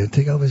 Bud,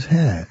 take off his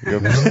hat. You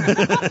know? You should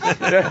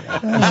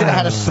have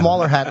had a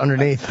smaller hat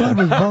underneath. Bud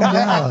was bummed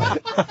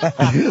out.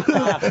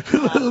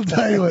 Little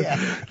tiny one.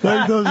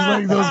 Like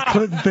those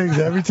Clinton things.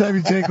 Every time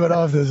you take one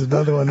off, there's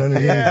another one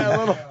underneath.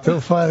 Yeah, Till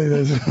finally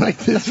there's like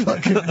this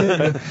fucking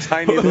thing.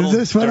 Tiny little Is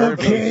this one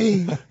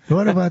okay?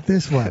 What about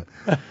this one?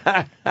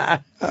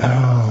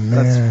 Oh,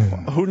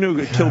 man. Who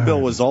knew Kill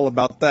Bill was all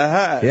about the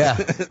hat? Yeah.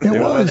 It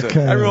was kind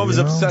of, Everyone was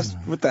you know? obsessed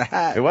with the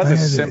hat. It was a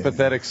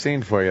sympathetic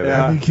scene for you, though.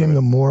 I became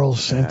the moral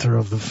center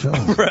of the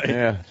film. Right.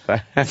 Yeah.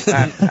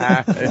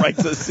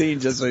 Writes the scene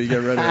just so you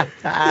get rid of it.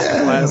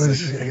 Yeah,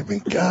 I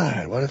mean,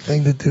 God, what a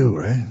thing to do,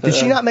 right? Did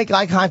she not make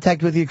eye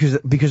contact with you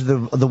because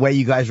of the way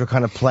you guys were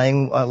kind of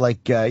playing?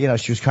 You know,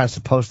 she was kind of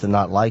supposed to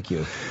not like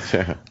you.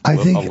 I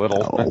think, a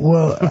little.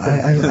 well,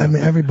 I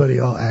mean, everybody,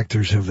 all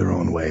actors have their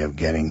own way of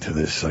getting to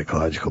this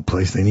psychological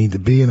place they need to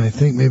be, and I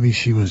think maybe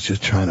she was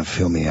just trying to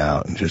feel me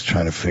out and just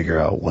trying to figure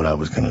out what I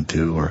was going to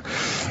do, or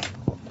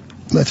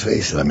let's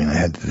face it, I mean, I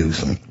had to do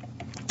some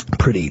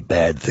pretty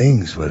bad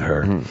things with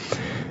her,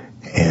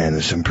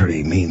 and some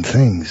pretty mean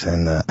things,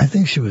 and I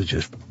think she was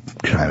just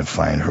trying to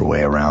find her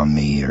way around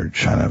me, or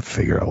trying to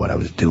figure out what I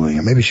was doing,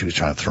 or maybe she was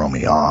trying to throw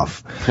me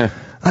off.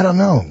 I don't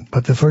know,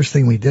 but the first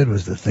thing we did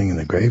was the thing in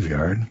the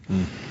graveyard,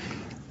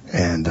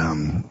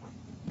 and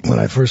when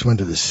I first went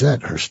to the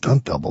set, her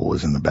stunt double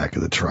was in the back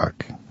of the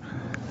truck,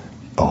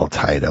 all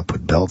tied up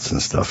with belts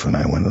and stuff, and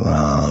I went,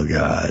 oh,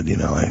 God, you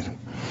know,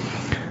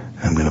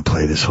 I'm going to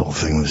play this whole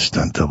thing with a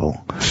stunt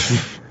double.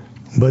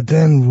 But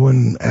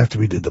then after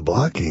we did the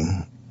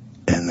blocking,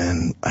 and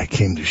then I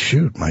came to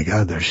shoot, my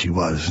God, there she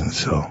was,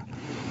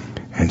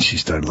 and she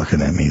started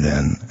looking at me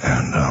then,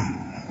 and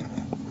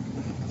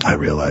I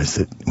realized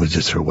it was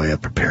just her way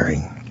of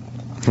preparing.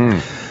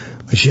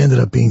 But she ended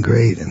up being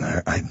great, and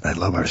I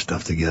love our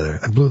stuff together.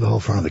 I blew the whole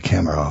front of the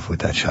camera off with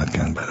that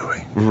shotgun, by the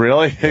way.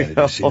 Really? Yeah, did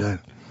you see that?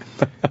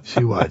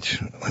 See, watch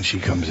when she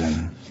comes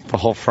in. The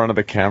whole front of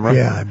the camera?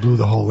 Yeah, I blew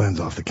the whole lens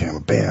off the camera.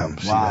 Bam.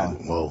 See Wow.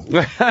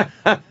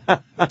 that? Whoa.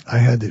 I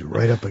had it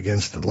right up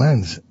against the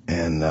lens,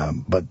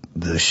 and but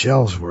the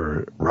shells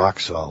were rock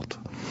salt.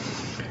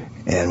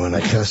 And when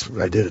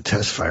I did a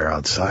test fire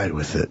outside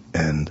with it,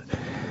 and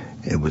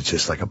it was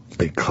just like a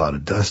big cloud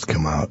of dust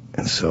come out,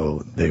 and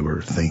so they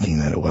were thinking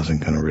that it wasn't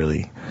going to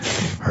really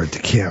hurt the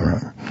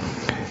camera.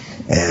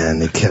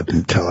 And they kept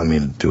telling me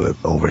to do it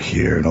over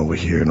here and over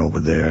here and over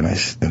there.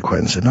 And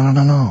Quentin said, no,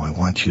 I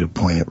want you to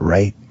point it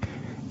right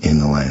in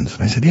the lens.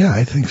 And I said, yeah,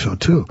 I think so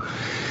too.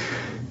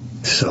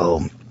 So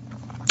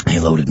he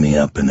loaded me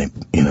up, and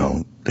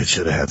they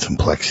should have had some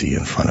plexi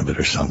in front of it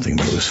or something,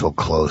 but it was so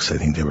close. I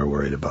think they were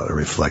worried about a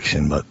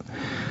reflection, but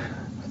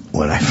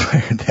when I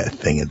fired that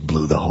thing, it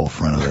blew the whole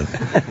front of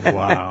it.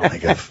 Wow.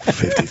 Like a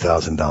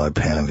 $50,000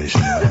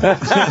 Panavision.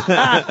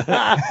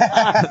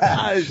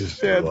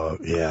 Just blew out.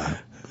 Yeah.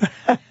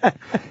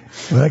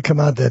 When I come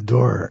out that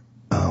door,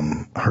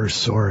 her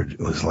sword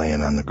was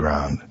laying on the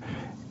ground,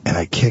 and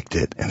I kicked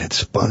it, and it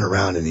spun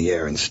around in the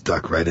air and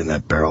stuck right in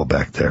that barrel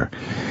back there.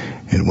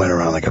 It went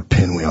around like a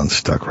pinwheel and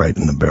stuck right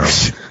in the barrel.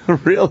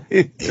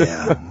 Really?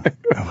 Yeah.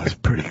 That was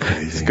pretty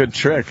crazy. It's a good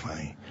trick.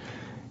 Funny.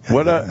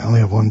 I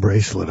only have one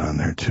bracelet on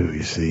there, too,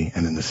 you see.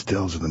 And in the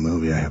stills of the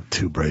movie, I have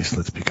 2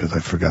 bracelets because I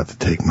forgot to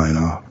take mine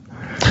off.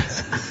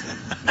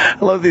 I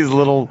love these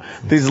little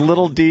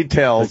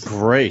details. They're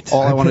great.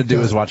 All I want to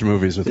do is watch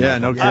movies with you. Yeah,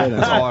 no kidding.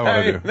 That's all I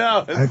want to do.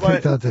 No, I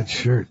picked out that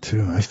shirt,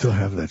 too. I still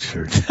have that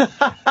shirt.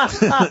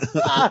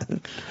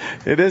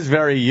 It is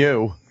very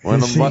you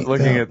when I'm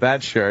looking at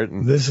that shirt.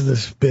 This is the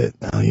spit.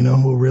 Now, you know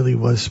who really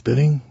was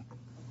spitting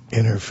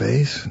in her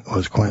face?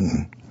 Was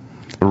Quentin.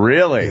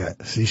 Really? Yeah.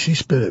 See, she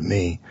spit at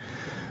me,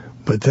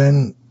 but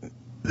then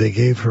they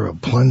gave her a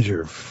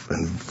plunger,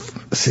 and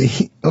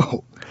see,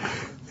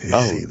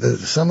 See,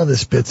 some of the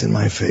spits in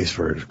my face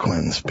were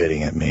Quentin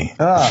spitting at me.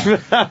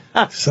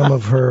 Some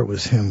of her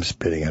was him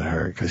spitting at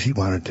her because he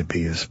wanted to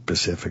be a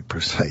specific,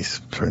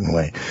 precise, certain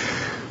way.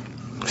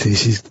 See,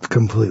 she's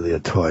completely a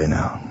toy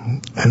now.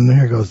 And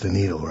there goes the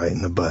needle right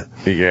in the butt.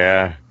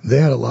 Yeah. They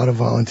had a lot of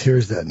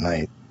volunteers that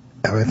night.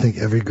 I think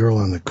every girl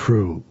on the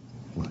crew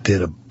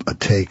did a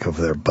take of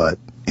their butt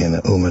in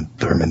Uma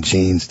Thurman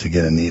jeans to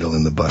get a needle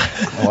in the butt.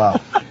 Wow.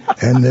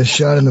 And the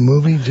shot in the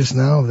movie just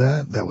now of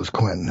that was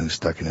Quentin who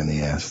stuck it in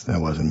the ass. That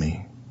wasn't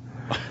me.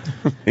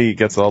 He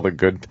gets all the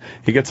good.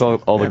 He gets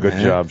all the good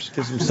jobs.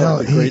 No,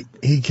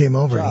 he came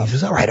over and he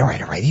says, all right.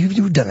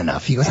 You've done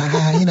enough. He goes,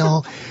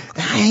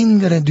 I'm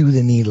going to do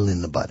the needle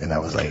in the butt. And I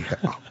was like,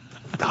 oh,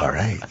 all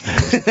right.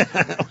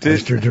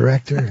 Mr.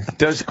 Director.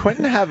 Does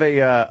Quentin have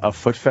a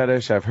foot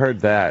fetish? I've heard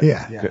that.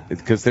 Yeah.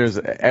 Because there's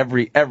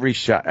every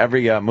shot,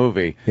 every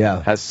movie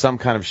has some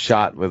kind of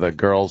shot with a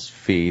girl's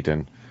feet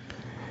and.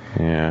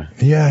 Yeah.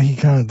 Yeah, he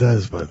kind of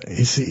does, but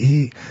you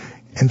see,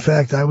 in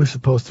fact, I was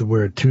supposed to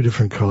wear 2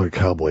 different colored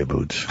cowboy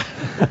boots.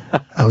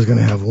 I was going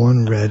to have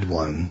one red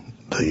one,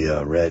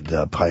 the red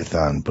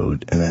python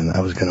boot, and then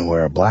I was going to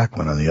wear a black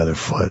one on the other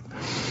foot.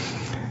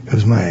 It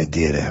was my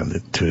idea to have the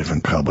 2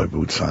 different cowboy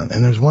boots on.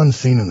 And there's one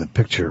scene in the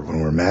picture when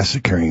we're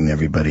massacring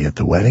everybody at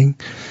the wedding.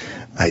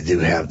 I do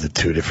have the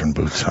 2 different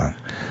boots on.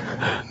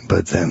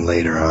 But then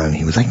later on,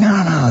 he was like,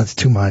 no, it's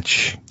too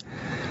much.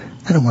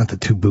 I don't want the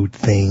 2-boot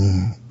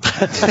thing.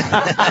 I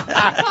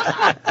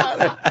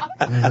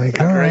was like,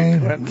 all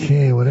right,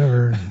 okay,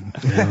 whatever.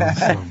 So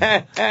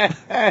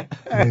I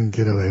didn't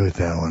get away with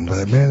that one.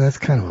 But, man, that's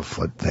kind of a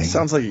foot thing.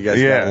 Sounds like you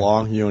guys got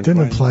along, you and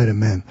Didn't Quentin. apply to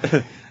men.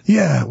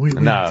 Yeah, we do.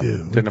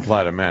 Didn't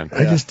apply to men.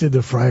 I just did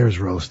the Friars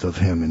roast of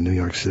him in New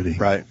York City.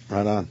 Right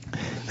on.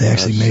 They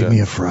actually made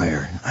me a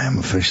friar. I am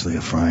officially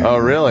a friar. Oh,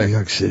 really? New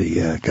York City,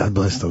 yeah. God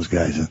bless those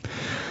guys.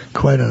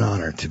 Quite an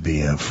honor to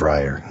be a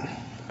friar.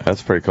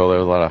 That's pretty cool. There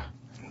was a lot of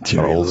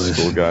old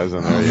school guys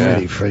in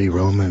there. Freddie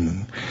Roman,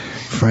 and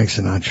Frank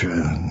Sinatra,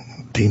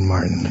 and Dean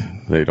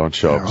Martin. They don't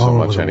show up so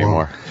much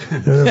anymore.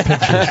 There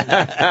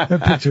are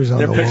pictures on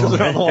the wall. Their pictures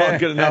are on the wall.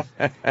 Good enough.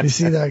 You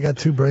see that? I got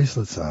 2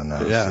 bracelets on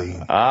now. Yeah. See?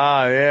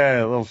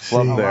 A little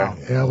flub there. Wow.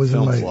 Yeah, I was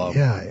in my flub.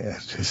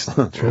 It's just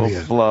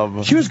trivia.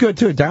 Flub. She was good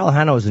too. Daryl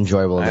Hannah was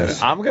enjoyable in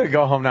this. I'm gonna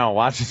go home now and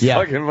watch this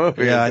fucking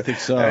movie. Yeah, I think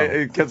so.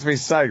 It gets me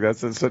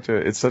psyched.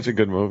 It's such a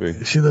good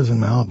movie. She lives in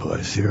Malibu.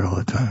 I see her all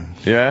the time.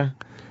 Yeah.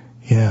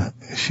 Yeah,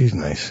 she's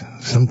nice.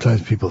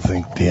 Sometimes people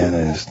think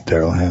Deanna is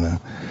Daryl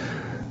Hannah.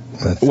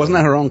 Wasn't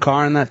that her own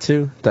car in that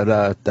too?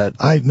 No,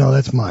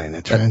 that's mine.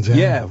 That Trans Am.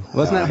 Yeah,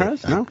 wasn't that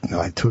hers? No,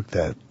 I took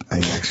that. I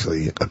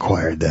actually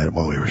acquired that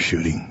while we were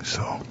shooting.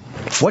 So,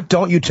 what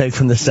don't you take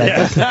from the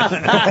set?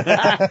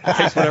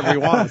 Takes whatever he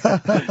wants.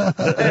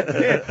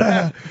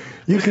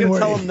 You can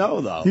tell him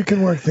no, though. You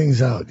can work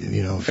things out,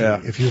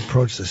 if you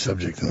approach the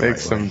subject in the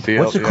right way.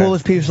 Deal, What's the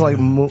coolest piece of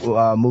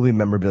movie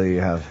memorabilia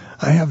you have?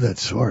 I have that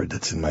sword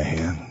that's in my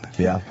hand.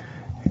 Yeah.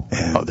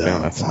 And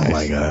that's nice.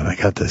 My God, I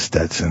got the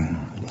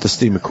Stetson. The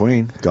Steve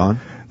McQueen, gone.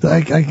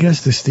 I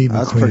guess the Steve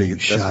McQueen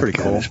That's shotgun pretty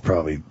cool. is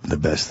probably the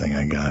best thing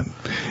I got.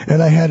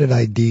 And I had it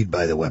ID'd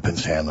by the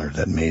weapons handler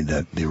that made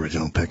the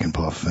original Peck and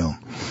Paw film.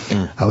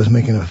 I was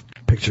making a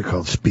picture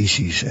called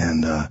Species,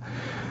 and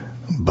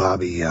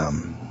Bobby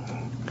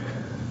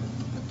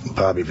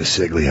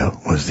Visiglia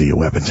was the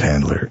weapons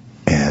handler,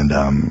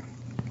 and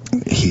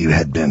he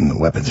had been the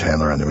weapons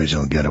handler on the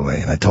original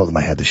Getaway, and I told him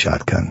I had the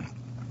shotgun.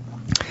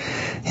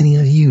 And he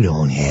goes, you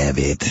don't have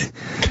it.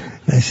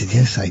 And I said,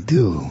 yes, I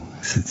do.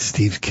 I said,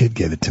 Steve's kid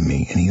gave it to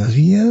me. And he goes,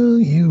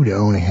 you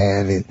don't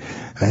have it.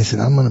 And I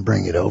said, I'm going to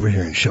bring it over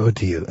here and show it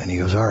to you. And he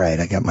goes, all right,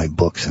 I got my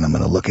books, and I'm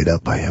going to look it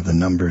up. I have the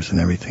numbers and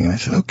everything. And I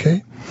said,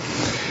 okay.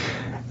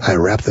 I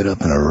wrapped it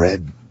up in a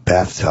red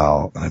bath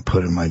towel, and I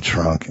put it in my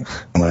trunk. And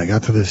when I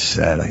got to this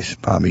set, I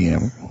said, Bobby,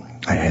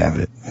 I have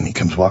it. And he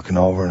comes walking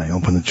over, and I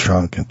open the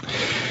trunk, and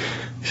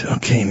he said,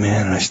 okay,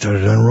 man. And I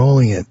started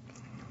unrolling it.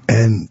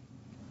 And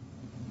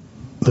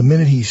the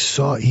minute he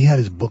saw it, he had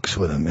his books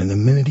with him, and the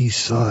minute he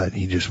saw it,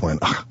 he just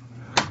went,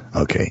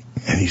 okay.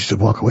 And he used to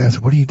walk away. I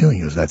said, what are you doing?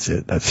 He goes, that's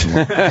it. That's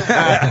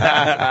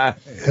how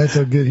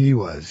good he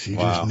was. He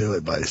just knew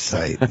it by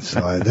sight.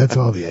 So that's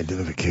all the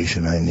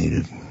identification I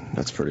needed.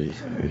 That's pretty.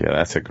 Yeah,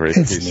 that's a great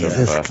piece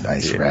of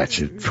nice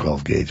ratchet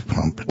 12-gauge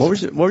pump. What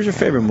was your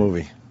favorite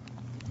movie?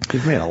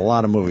 You've made a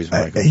lot of movies,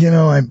 Michael.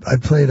 I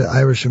played an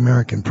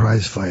Irish-American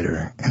prize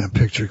fighter in a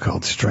picture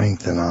called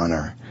Strength and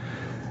Honor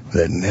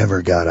that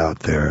never got out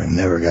there and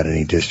never got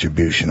any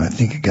distribution. I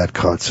think it got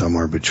caught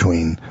somewhere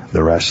between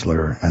the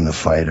wrestler and the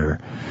fighter.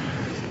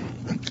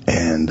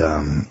 And,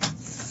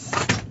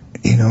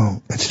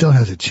 it still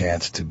has a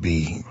chance to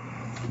be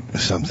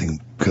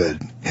something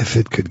good if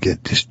it could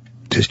get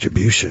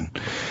distribution,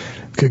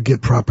 could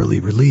get properly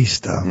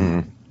released.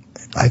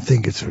 I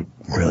think it's a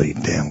really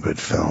damn good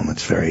film.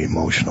 It's a very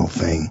emotional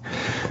thing.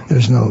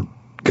 There's no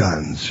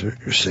guns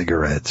or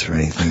cigarettes or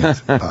anything.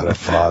 It's about a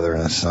father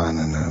and a son,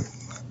 and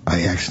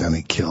I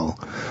accidentally kill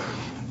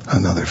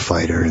another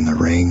fighter in the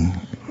ring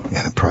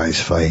in a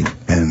prize fight,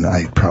 and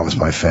I promised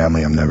my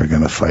family I'm never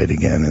going to fight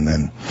again, and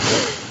then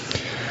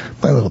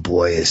my little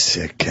boy is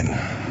sick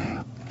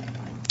and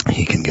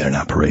he can get an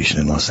operation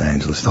in Los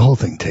Angeles. The whole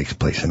thing takes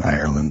place in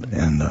Ireland,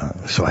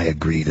 and so I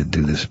agree to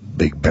do this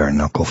big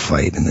bare-knuckle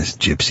fight in this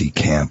gypsy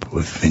camp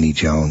with Vinnie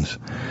Jones,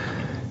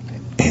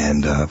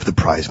 and for the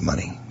prize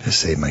money to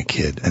save my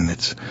kid. And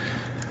it's,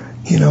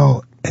 you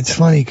know, it's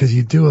funny because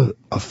you do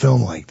a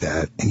film like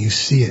that, and you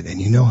see it, and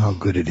you know how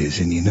good it is,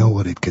 and you know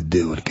what it could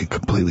do. It could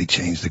completely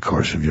change the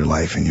course of your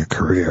life and your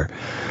career.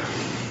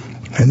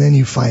 And then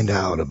you find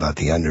out about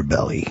the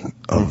underbelly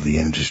of the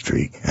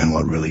industry and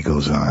what really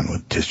goes on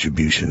with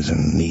distributions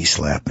and knee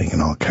slapping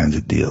and all kinds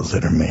of deals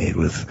that are made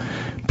with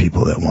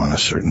people that want a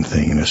certain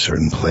thing in a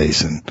certain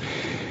place. And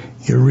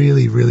you're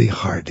really, really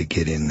hard to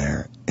get in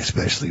there,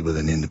 especially with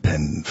an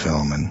independent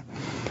film. And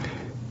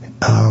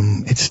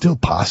it's still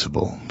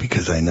possible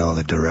because I know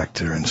the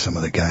director and some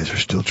of the guys are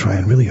still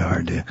trying really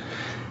hard to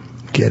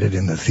get it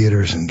in the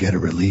theaters and get it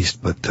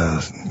released. But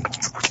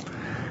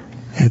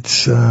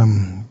it's...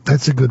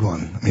 that's a good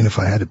one. I mean, if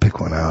I had to pick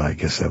one out, I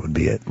guess that would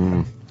be it.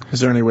 Is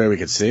there any way we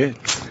could see it?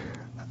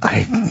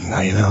 I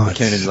know. You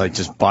can't like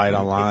just buy it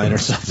online or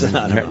something.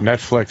 I don't know.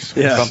 Netflix or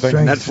Yeah,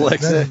 something.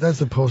 Netflix. That's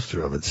the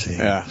poster of it. See,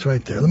 Yeah. It's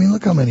right there. Let me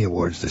look how many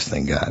awards this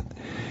thing got.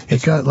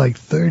 It got like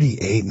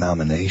 38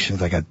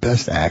 nominations. I got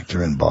Best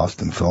Actor in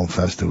Boston Film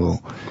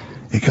Festival.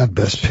 It got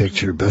Best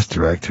Picture, Best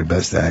Director,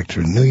 Best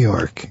Actor, New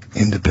York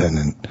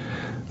Independent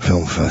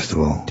Film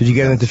Festival. Did you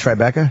get into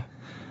Tribeca?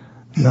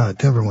 No,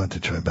 it never went to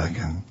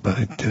Tribeca, but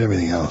I did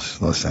everything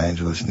else. Los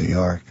Angeles, New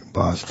York,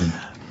 Boston.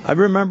 I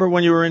remember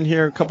when you were in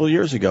here a couple of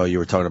years ago, you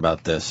were talking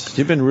about this.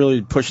 You've been really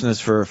pushing this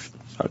for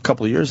a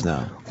couple of years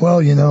now. Well,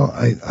 you know,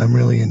 I'm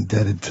really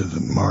indebted to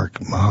the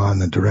Mark Mahan,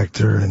 the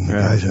director, and the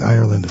guys in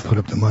Ireland to put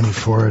up the money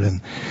for it.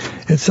 And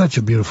it's such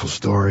a beautiful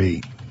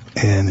story,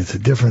 and it's a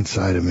different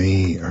side of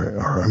me,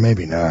 or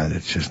maybe not.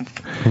 It's just,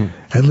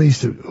 at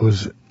least it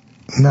was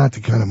not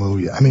the kind of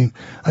movie. I mean,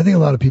 I think a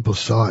lot of people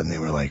saw it and they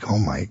were like, oh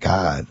my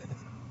God.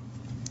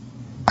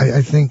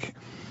 I think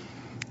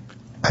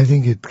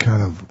it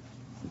kind of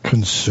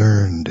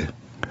concerned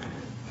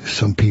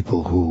some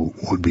people who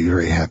would be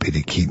very happy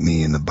to keep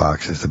me in the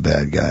box as the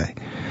bad guy.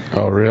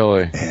 Oh,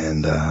 really?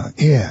 And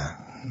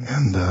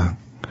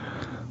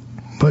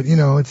but you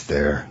know, it's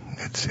there.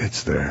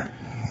 It's there.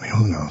 I mean,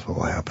 who knows what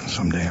will happen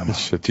someday?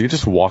 Do you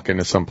just walk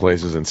into some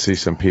places and see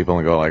some people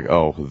and go like,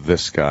 oh,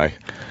 this guy?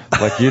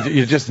 Like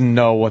you just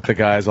know what the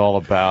guy's all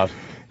about.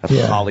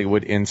 That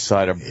Hollywood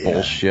insider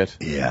bullshit.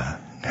 Yeah.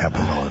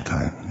 Happens all the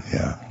time.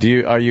 Yeah.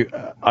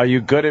 Are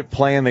you good at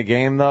playing the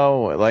game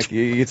though? Like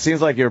it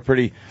seems like you're a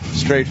pretty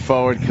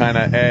straightforward kind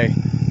of, hey,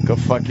 go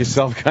fuck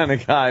yourself kind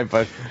of guy.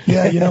 But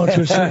yeah, you know,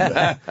 to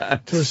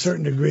a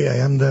certain degree, I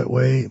am that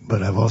way.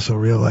 But I've also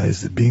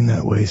realized that being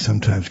that way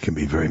sometimes can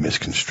be very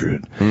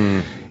misconstrued.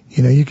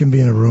 You know, you can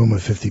be in a room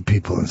with 50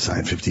 people and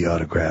sign 50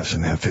 autographs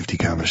and have 50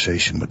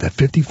 conversations, but that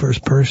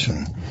 51st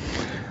person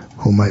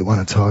who might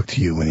want to talk to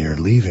you when you're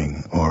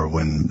leaving or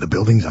when the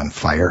building's on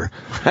fire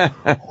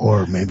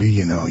or maybe,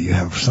 you know, you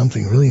have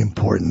something really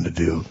important to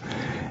do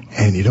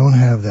and you don't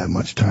have that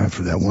much time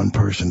for that one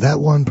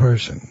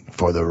person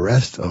for the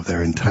rest of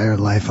their entire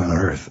life on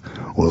Earth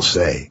will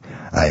say,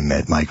 I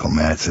met Michael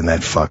Madsen,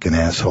 that fucking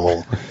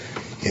asshole.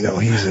 You know,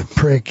 he's a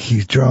prick,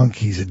 he's drunk,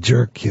 he's a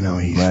jerk, you know,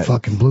 he's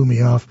fucking blew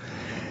me off.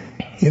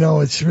 You know,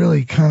 it's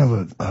really kind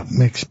of a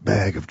mixed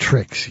bag of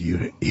tricks.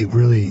 You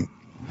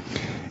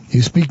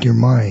speak your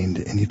mind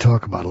and you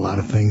talk about a lot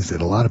of things that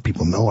a lot of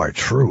people know are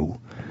true,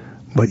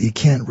 but you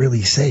can't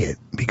really say it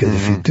because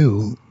if you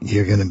do,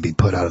 you're going to be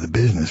put out of the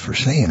business for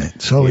saying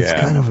it. So it's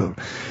kind of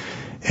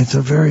it's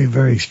a very,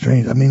 very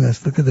strange. I mean,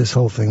 let's look at this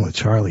whole thing with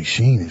Charlie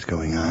Sheen is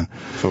going on.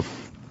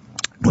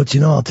 But,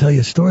 you know, I'll tell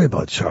you a story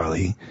about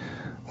Charlie.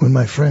 When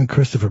my friend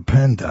Christopher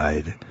Penn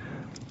died,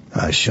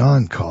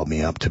 Sean called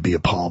me up to be a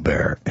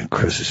pallbearer at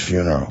Chris's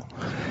funeral.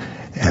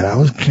 And I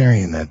was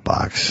carrying that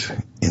box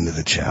into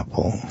the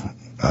chapel.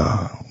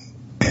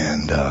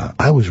 And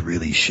I was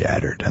really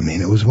shattered. I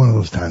mean, it was one of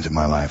those times in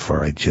my life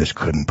where I just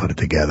couldn't put it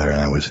together,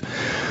 and I was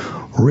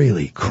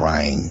really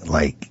crying,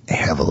 like,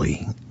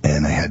 heavily,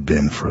 and I had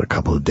been for a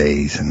couple of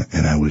days,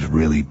 and I was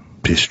really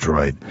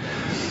destroyed.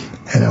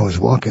 And I was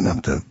walking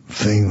up the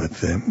thing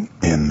with him,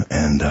 and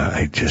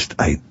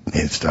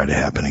it started to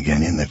happen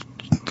again in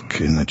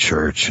the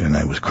church, and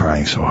I was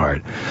crying so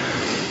hard.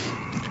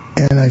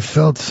 And I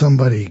felt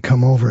somebody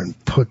come over and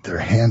put their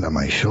hand on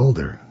my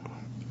shoulder.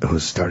 It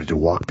started to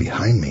walk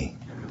behind me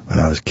when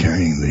I was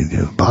carrying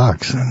the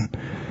box, and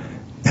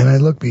I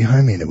looked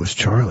behind me, and it was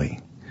Charlie.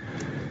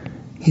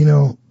 You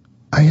know,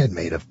 I had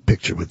made a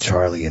picture with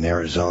Charlie in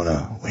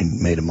Arizona. We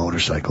made a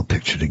motorcycle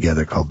picture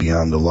together called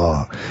Beyond the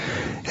Law,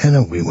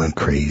 and we went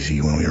crazy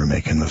when we were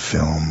making the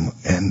film,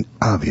 and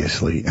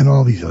obviously, and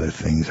all these other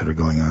things that are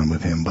going on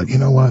with him. But you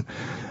know what?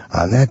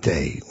 On that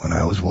day, when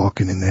I was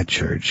walking in that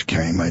church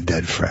carrying my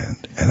dead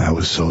friend, and I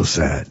was so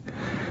sad,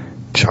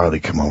 Charlie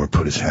come over,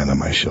 put his hand on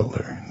my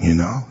shoulder, you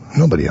know?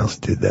 Nobody else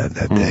did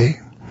that day.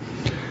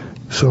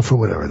 So for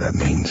whatever that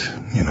means,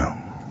 you know.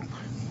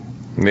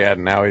 Yeah,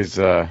 now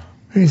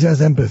he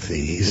has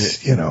empathy.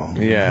 He's, you know.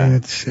 Yeah. I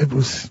mean, it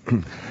was,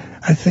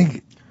 I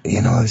think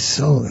it's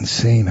so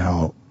insane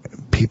how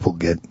people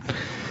get.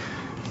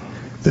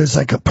 There's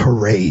like a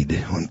parade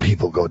when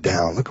people go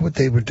down. Look at what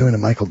they were doing to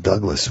Michael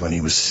Douglas when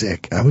he was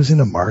sick. I was in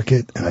a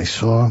market and I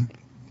saw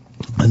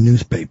a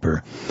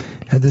newspaper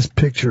had this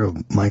picture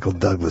of Michael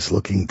Douglas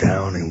looking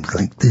down and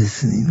like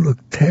this, and he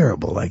looked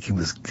terrible, like he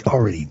was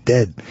already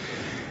dead.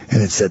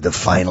 And it said the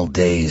final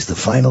days, the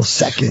final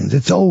seconds,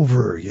 it's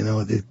over.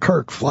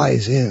 Kirk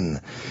flies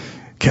in.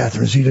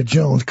 Catherine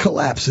Zeta-Jones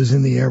collapses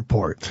in the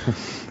airport.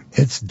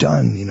 It's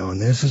done,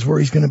 and this is where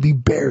he's going to be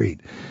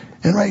buried.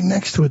 And right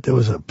next to it, there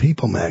was a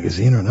People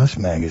magazine or an Us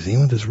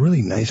magazine with this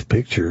really nice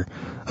picture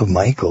of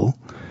Michael.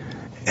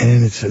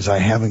 And it says, I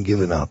haven't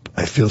given up.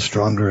 I feel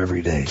stronger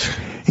every day.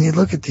 And you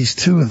look at these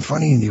two in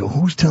front of you and you go,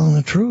 who's telling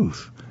the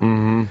truth?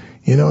 Mm-hmm.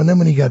 And then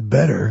when he got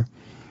better,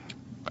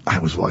 I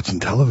was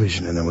watching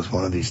television, and there was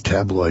one of these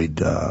tabloid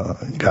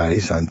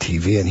guys on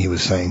TV, and he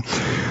was saying,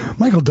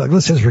 Michael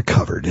Douglas has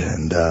recovered,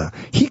 and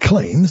he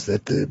claims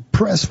that the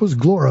press was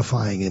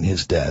glorifying in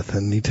his death,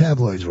 and the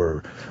tabloids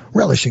were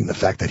relishing the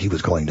fact that he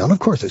was going down. Of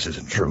course, this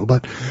isn't true,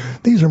 but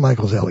these are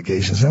Michael's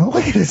allegations. And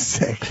wait a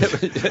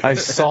second. I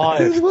saw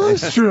it. It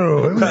was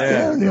true. It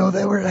was,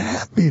 they were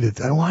happy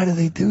to. Why do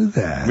they do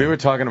that? We were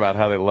talking about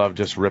how they love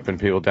just ripping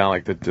people down.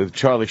 Like the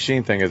Charlie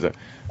Sheen thing is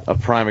a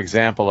prime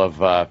example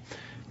of...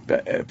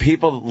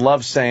 people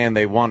love saying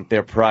they want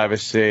their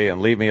privacy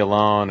and leave me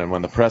alone, and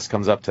when the press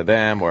comes up to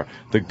them or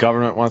the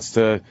government wants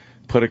to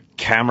put a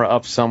camera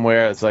up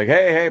somewhere, it's like,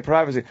 hey,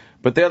 privacy.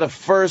 But they're the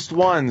first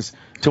ones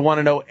to want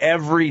to know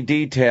every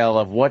detail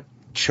of what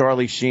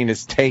Charlie Sheen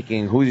is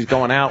taking, who he's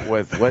going out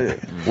with,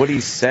 what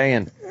he's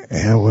saying.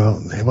 Yeah, well,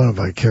 they want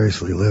to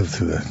vicariously live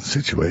through the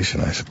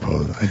situation, I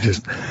suppose.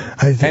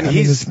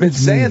 He's been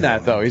saying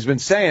that, though. He's been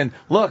saying,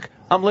 look,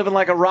 I'm living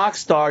like a rock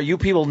star. You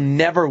people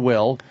never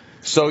will.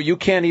 So you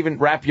can't even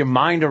wrap your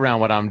mind around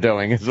what I'm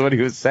doing, is what he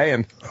was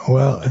saying.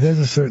 Well, there's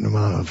a certain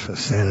amount of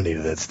sanity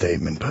to that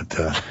statement, but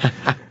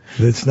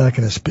it's not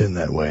going to spin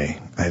that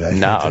way. I think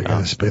they're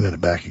going to spin it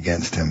back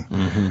against him.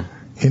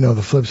 Mm-hmm.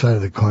 The flip side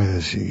of the coin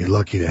is you're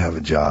lucky to have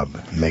a job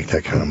and make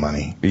that kind of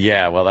money.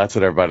 Yeah, well, that's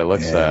what everybody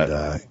looks at.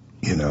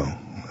 And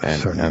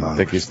I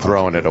think he's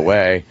throwing it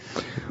away.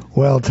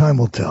 Well, time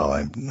will tell.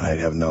 I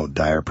have no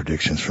dire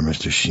predictions for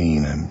Mr.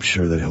 Sheen. I'm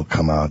sure that he'll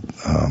come out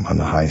on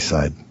the high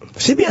side.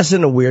 CBS is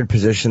in a weird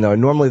position, though.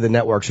 Normally the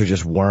networks are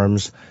just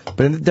worms,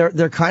 but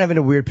they're kind of in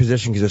a weird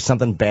position because if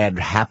something bad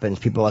happens,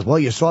 people are like, well,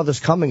 you saw this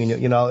coming, and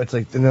it's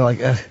like, and they're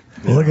like,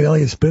 Well, look at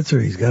Elliot Spitzer.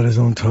 He's got his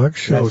own talk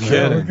show.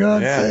 For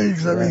God's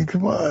sakes. I mean,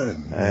 come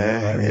on.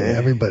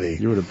 Everybody.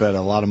 You would have bet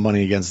a lot of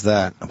money against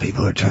that.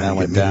 People are trying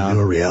to get me to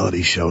do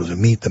reality shows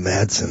and meet the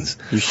Madsens.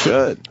 You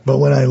should. But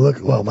when I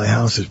look, my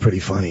house is pretty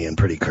funny and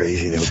pretty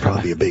crazy. It would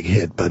probably be a big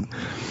hit, but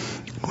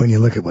when you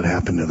look at what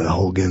happened to the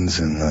Hogans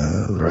and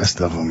the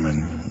rest of them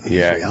and these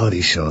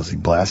reality shows, they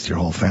blast your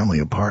whole family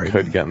apart.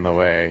 Could get in the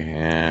way,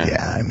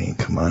 Yeah, I mean,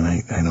 come on.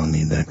 I don't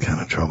need that kind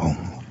of trouble.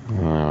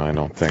 No, I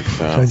don't think so.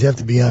 Sometimes you have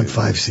to be on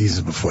 5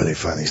 seasons before they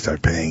finally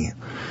start paying you.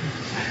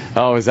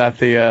 Oh, is that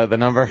the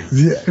number?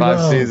 Yeah,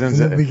 5 seasons?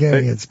 In the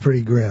beginning, it's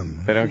pretty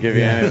grim. They don't give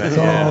you anything. It's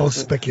all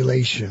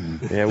speculation.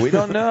 Yeah, we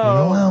don't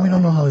know. We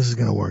don't know how this is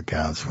going to work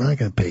out, so we're not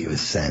going to pay you a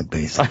cent,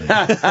 basically.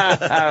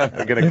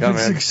 If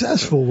it's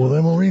successful, well,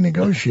 then we'll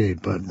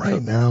renegotiate. But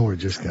right now, we're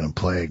just going to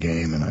play a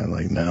game, and I'm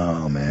like,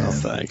 no, man. No,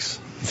 thanks.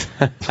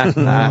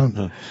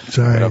 No,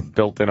 sorry. Got a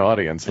built-in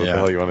audience. What the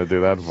hell you want to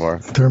do that for?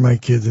 Turn my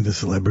kids into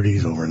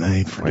celebrities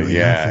overnight for doing nothing.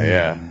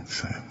 Yeah.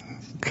 It's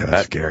kind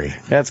of scary.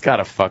 That's got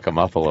to fuck them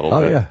up a little bit.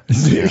 Oh,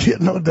 yeah.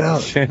 No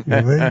doubt. You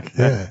think?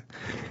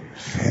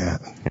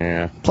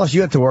 Yeah. Plus,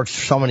 you have to work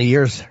so many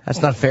years.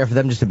 That's not fair for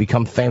them just to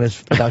become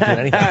famous without doing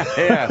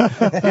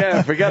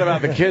anything. Forget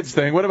about the kids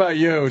thing. What about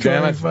you,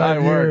 damn it?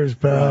 25 years,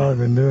 pal. I've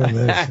been doing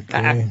this.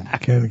 Okay?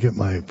 Can't get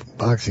my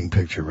boxing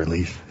picture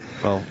released.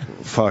 Well,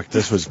 fuck,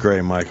 this was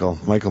great, Michael.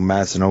 Michael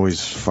Madsen,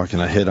 always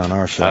fucking a hit on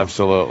our show.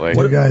 Absolutely.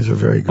 You guys are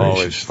very gracious.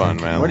 Always fun,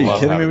 man. What are you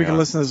kidding me? We can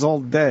listen to this all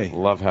day.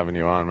 Love having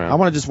you on, man. I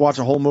want to just watch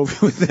a whole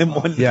movie with him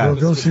one day. Well,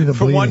 go see the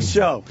for bleeding. one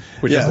show.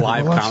 Which is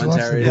live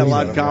commentary.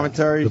 Live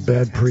commentary. The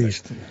Bad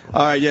Priest.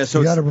 All right, so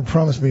you got to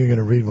promise me you're going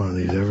to read one of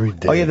these every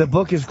day. Oh, yeah, the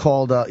book is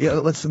called,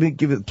 let me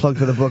give you a plug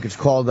for the book. It's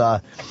called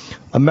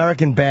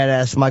American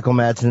Badass Michael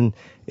Madsen.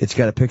 It's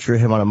got a picture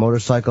of him on a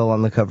motorcycle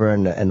on the cover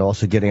and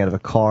also getting out of a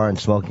car and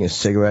smoking a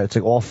cigarette. It's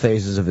like all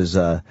phases of his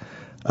life,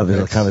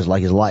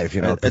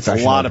 It's a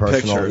lot of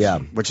personal,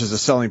 pictures, which is a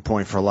selling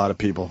point for a lot of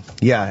people.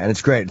 Yeah, and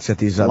it's great. It's got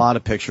these a lot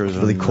of pictures,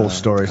 really cool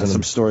stories, and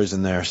some stories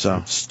in there.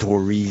 So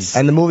stories.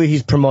 And the movie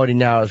he's promoting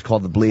now is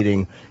called The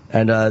Bleeding,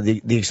 and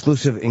the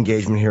exclusive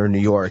engagement here in New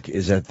York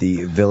is at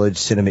the Village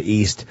Cinema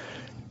East.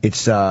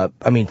 It's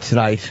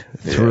tonight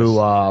through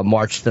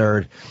March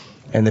 3rd,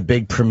 and the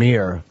big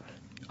premiere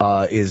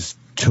is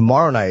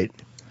tomorrow night,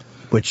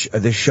 which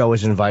this show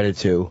is invited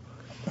to.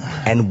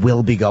 and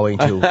will be going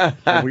to.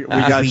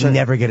 we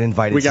never get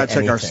invited. We got to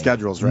check our anything.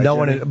 schedules, right? No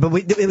one, but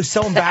it was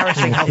so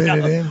embarrassing. Fit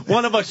it in.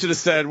 One of us should have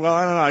said, "Well,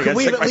 I don't know. I got Could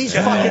we have at least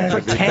fucking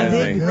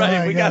pretended?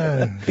 Right, we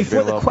got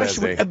before the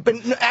question.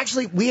 But no,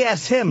 actually, we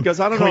asked him. Because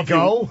I don't Can know we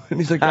go, and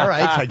he's like, "All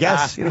right, I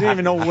guess." He didn't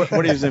even know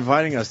what he was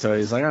inviting us to.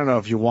 He's like, "I don't know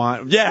if you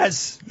want."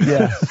 Yes.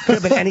 Yeah. Could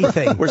have been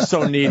anything. We're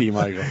so needy,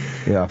 Michael.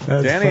 Yeah.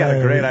 Danny had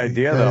a great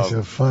idea, though.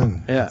 That's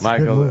fun. Yeah.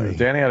 Michael,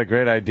 Danny had a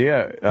great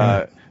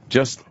idea.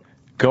 Just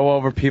go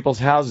over people's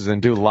houses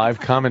and do live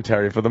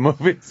commentary for the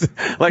movies.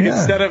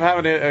 Instead of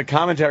having a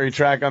commentary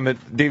track on the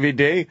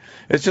DVD,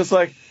 it's just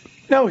like,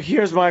 no,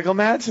 here's Michael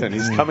Madsen.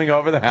 He's coming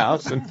over the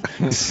house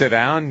and sit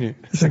down.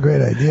 It's a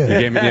great idea.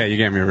 You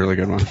gave me a really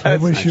good one. I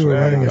wish you were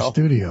running a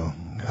studio.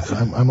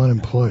 I'm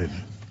unemployed.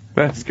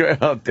 That's great.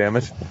 Oh, damn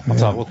it.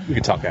 We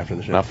can talk after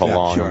the show. Not for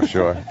long, I'm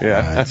sure.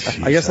 Yeah.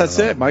 I guess that's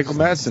it. Michael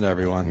Madsen,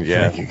 everyone.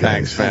 Yeah. Thank you,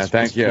 guys. Thanks, man.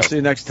 Thank you. We'll see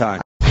you next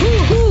time.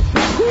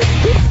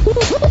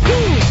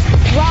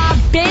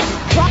 Robin.